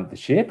the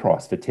share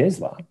price for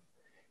Tesla,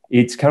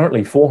 it's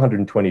currently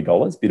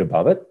 $420, a bit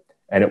above it,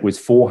 and it was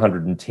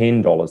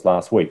 $410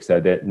 last week. So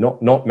they're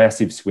not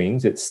massive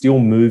swings. It's still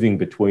moving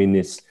between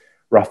this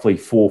roughly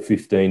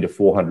 $415 to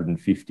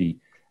 $450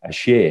 a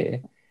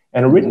share.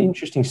 And I read an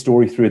interesting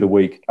story through the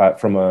week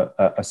from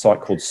a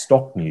site called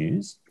Stock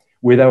News,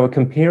 where they were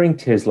comparing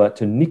Tesla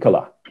to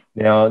Nikola.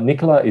 Now,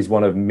 Nikola is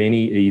one of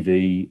many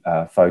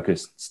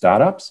EV-focused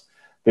startups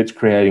that's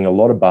creating a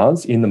lot of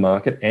buzz in the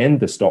market and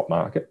the stock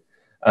market.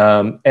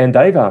 And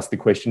they've asked the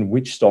question,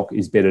 which stock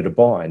is better to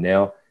buy?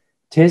 Now,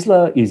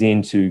 Tesla is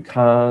into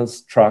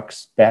cars,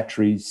 trucks,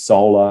 batteries,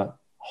 solar,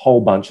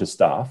 whole bunch of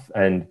stuff.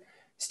 And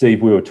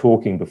Steve, we were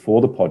talking before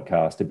the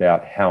podcast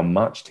about how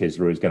much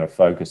Tesla is going to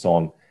focus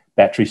on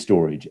battery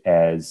storage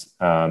as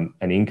an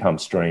income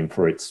stream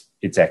for its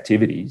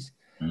activities.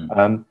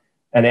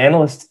 An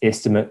analyst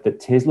estimate that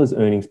Tesla's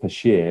earnings per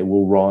share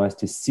will rise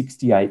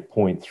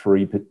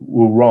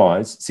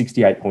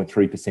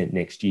 68.3%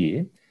 next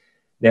year.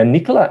 Now,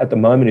 Nikola at the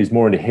moment is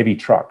more into heavy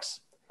trucks.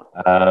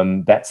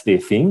 That's their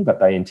thing, but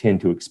they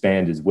intend to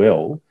expand as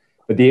well.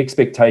 But the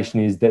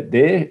expectation is that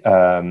their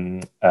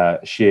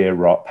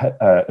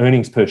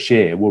earnings per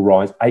share will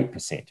rise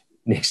 8%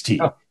 next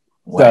year. Oh,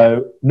 wow.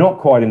 So not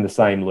quite in the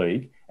same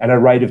league, and a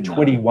rate of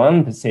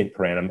 21%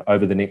 per annum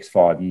over the next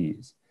 5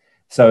 years.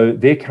 So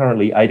they're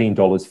currently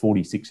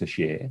 $18.46 a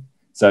share.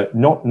 So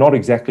not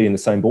exactly in the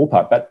same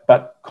ballpark,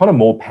 but kind of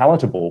more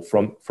palatable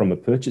from a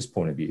purchase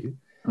point of view.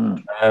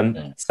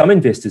 Some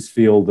investors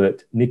feel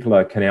that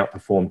Nikola can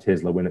outperform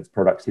Tesla when its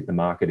products hit the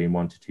market in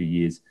 1 to 2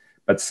 years,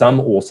 but some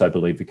also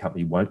believe the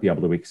company won't be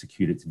able to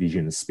execute its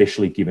vision,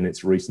 especially given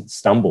its recent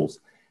stumbles.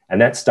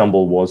 And that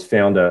stumble was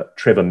founder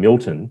Trevor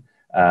Milton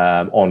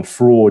on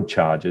fraud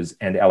charges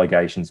and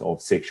allegations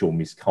of sexual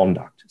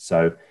misconduct.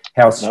 So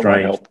how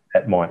strange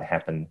that might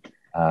happen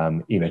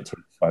in a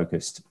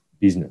tech-focused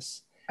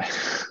business.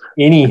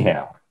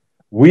 Anyhow,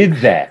 with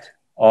that,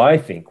 I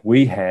think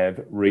we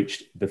have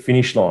reached the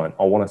finish line.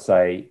 I want to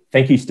say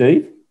thank you,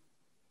 Steve.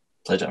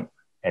 Pleasure.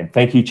 And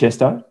thank you,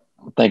 Chesto.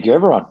 Thank you,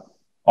 everyone.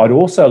 I'd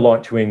also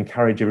like to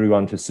encourage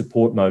everyone to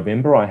support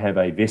Movember. I have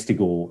a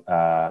vestigal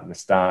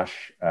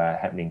moustache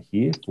happening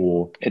here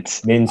for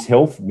men's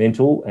health,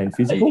 mental and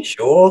physical. Are you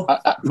sure?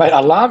 Mate,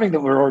 alarming that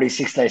we're already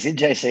 6 days in,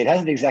 JC. It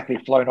hasn't exactly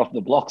flown off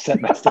the blocks,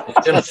 that moustache. I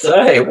was going to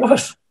say,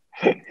 what?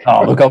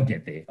 Oh, look, I'll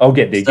get there.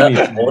 Give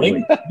me a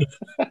morning.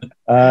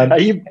 Are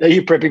you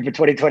prepping for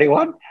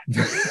 2021?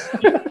 Yes.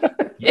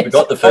 We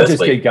got the first I'll just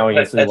week. keep going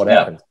and see what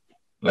happens.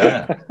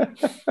 Yeah.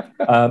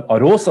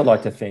 I'd also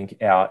like to thank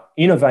our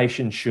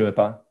innovation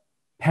Sherpa,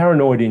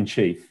 paranoid in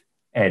chief,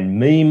 and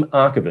meme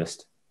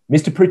archivist,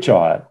 Mr.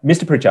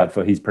 Pritchard,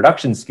 for his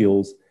production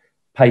skills,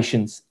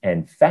 patience,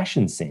 and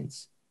fashion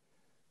sense.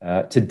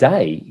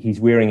 Today, he's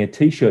wearing a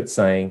T-shirt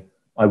saying,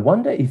 "I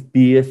wonder if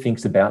beer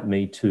thinks about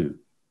me too."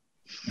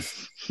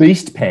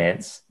 Beast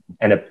pants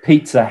and a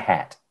pizza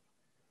hat.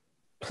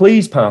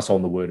 Please pass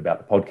on the word about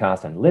the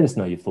podcast and let us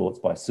know your thoughts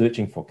by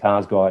searching for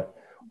CarsGuide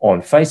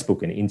on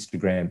Facebook and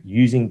Instagram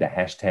using the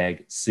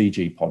hashtag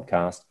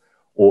CGPodcast,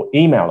 or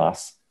email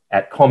us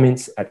at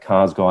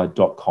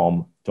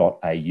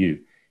comments@carsguide.com.au.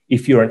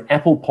 If you're an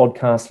Apple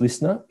Podcast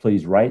listener,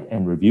 please rate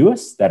and review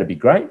us. That'd be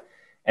great.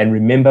 And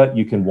remember,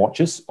 you can watch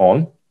us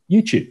on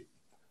YouTube.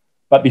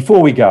 But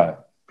before we go,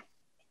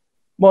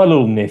 my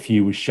little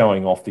nephew was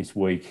showing off this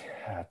week,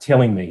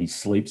 telling me he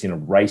sleeps in a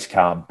race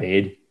car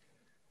bed.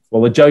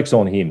 Well, the joke's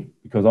on him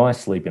because I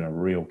sleep in a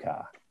real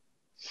car.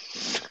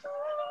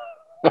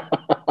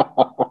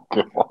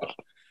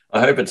 I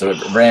hope it's a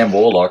Ram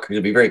Warlock.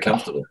 It'll be very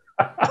comfortable.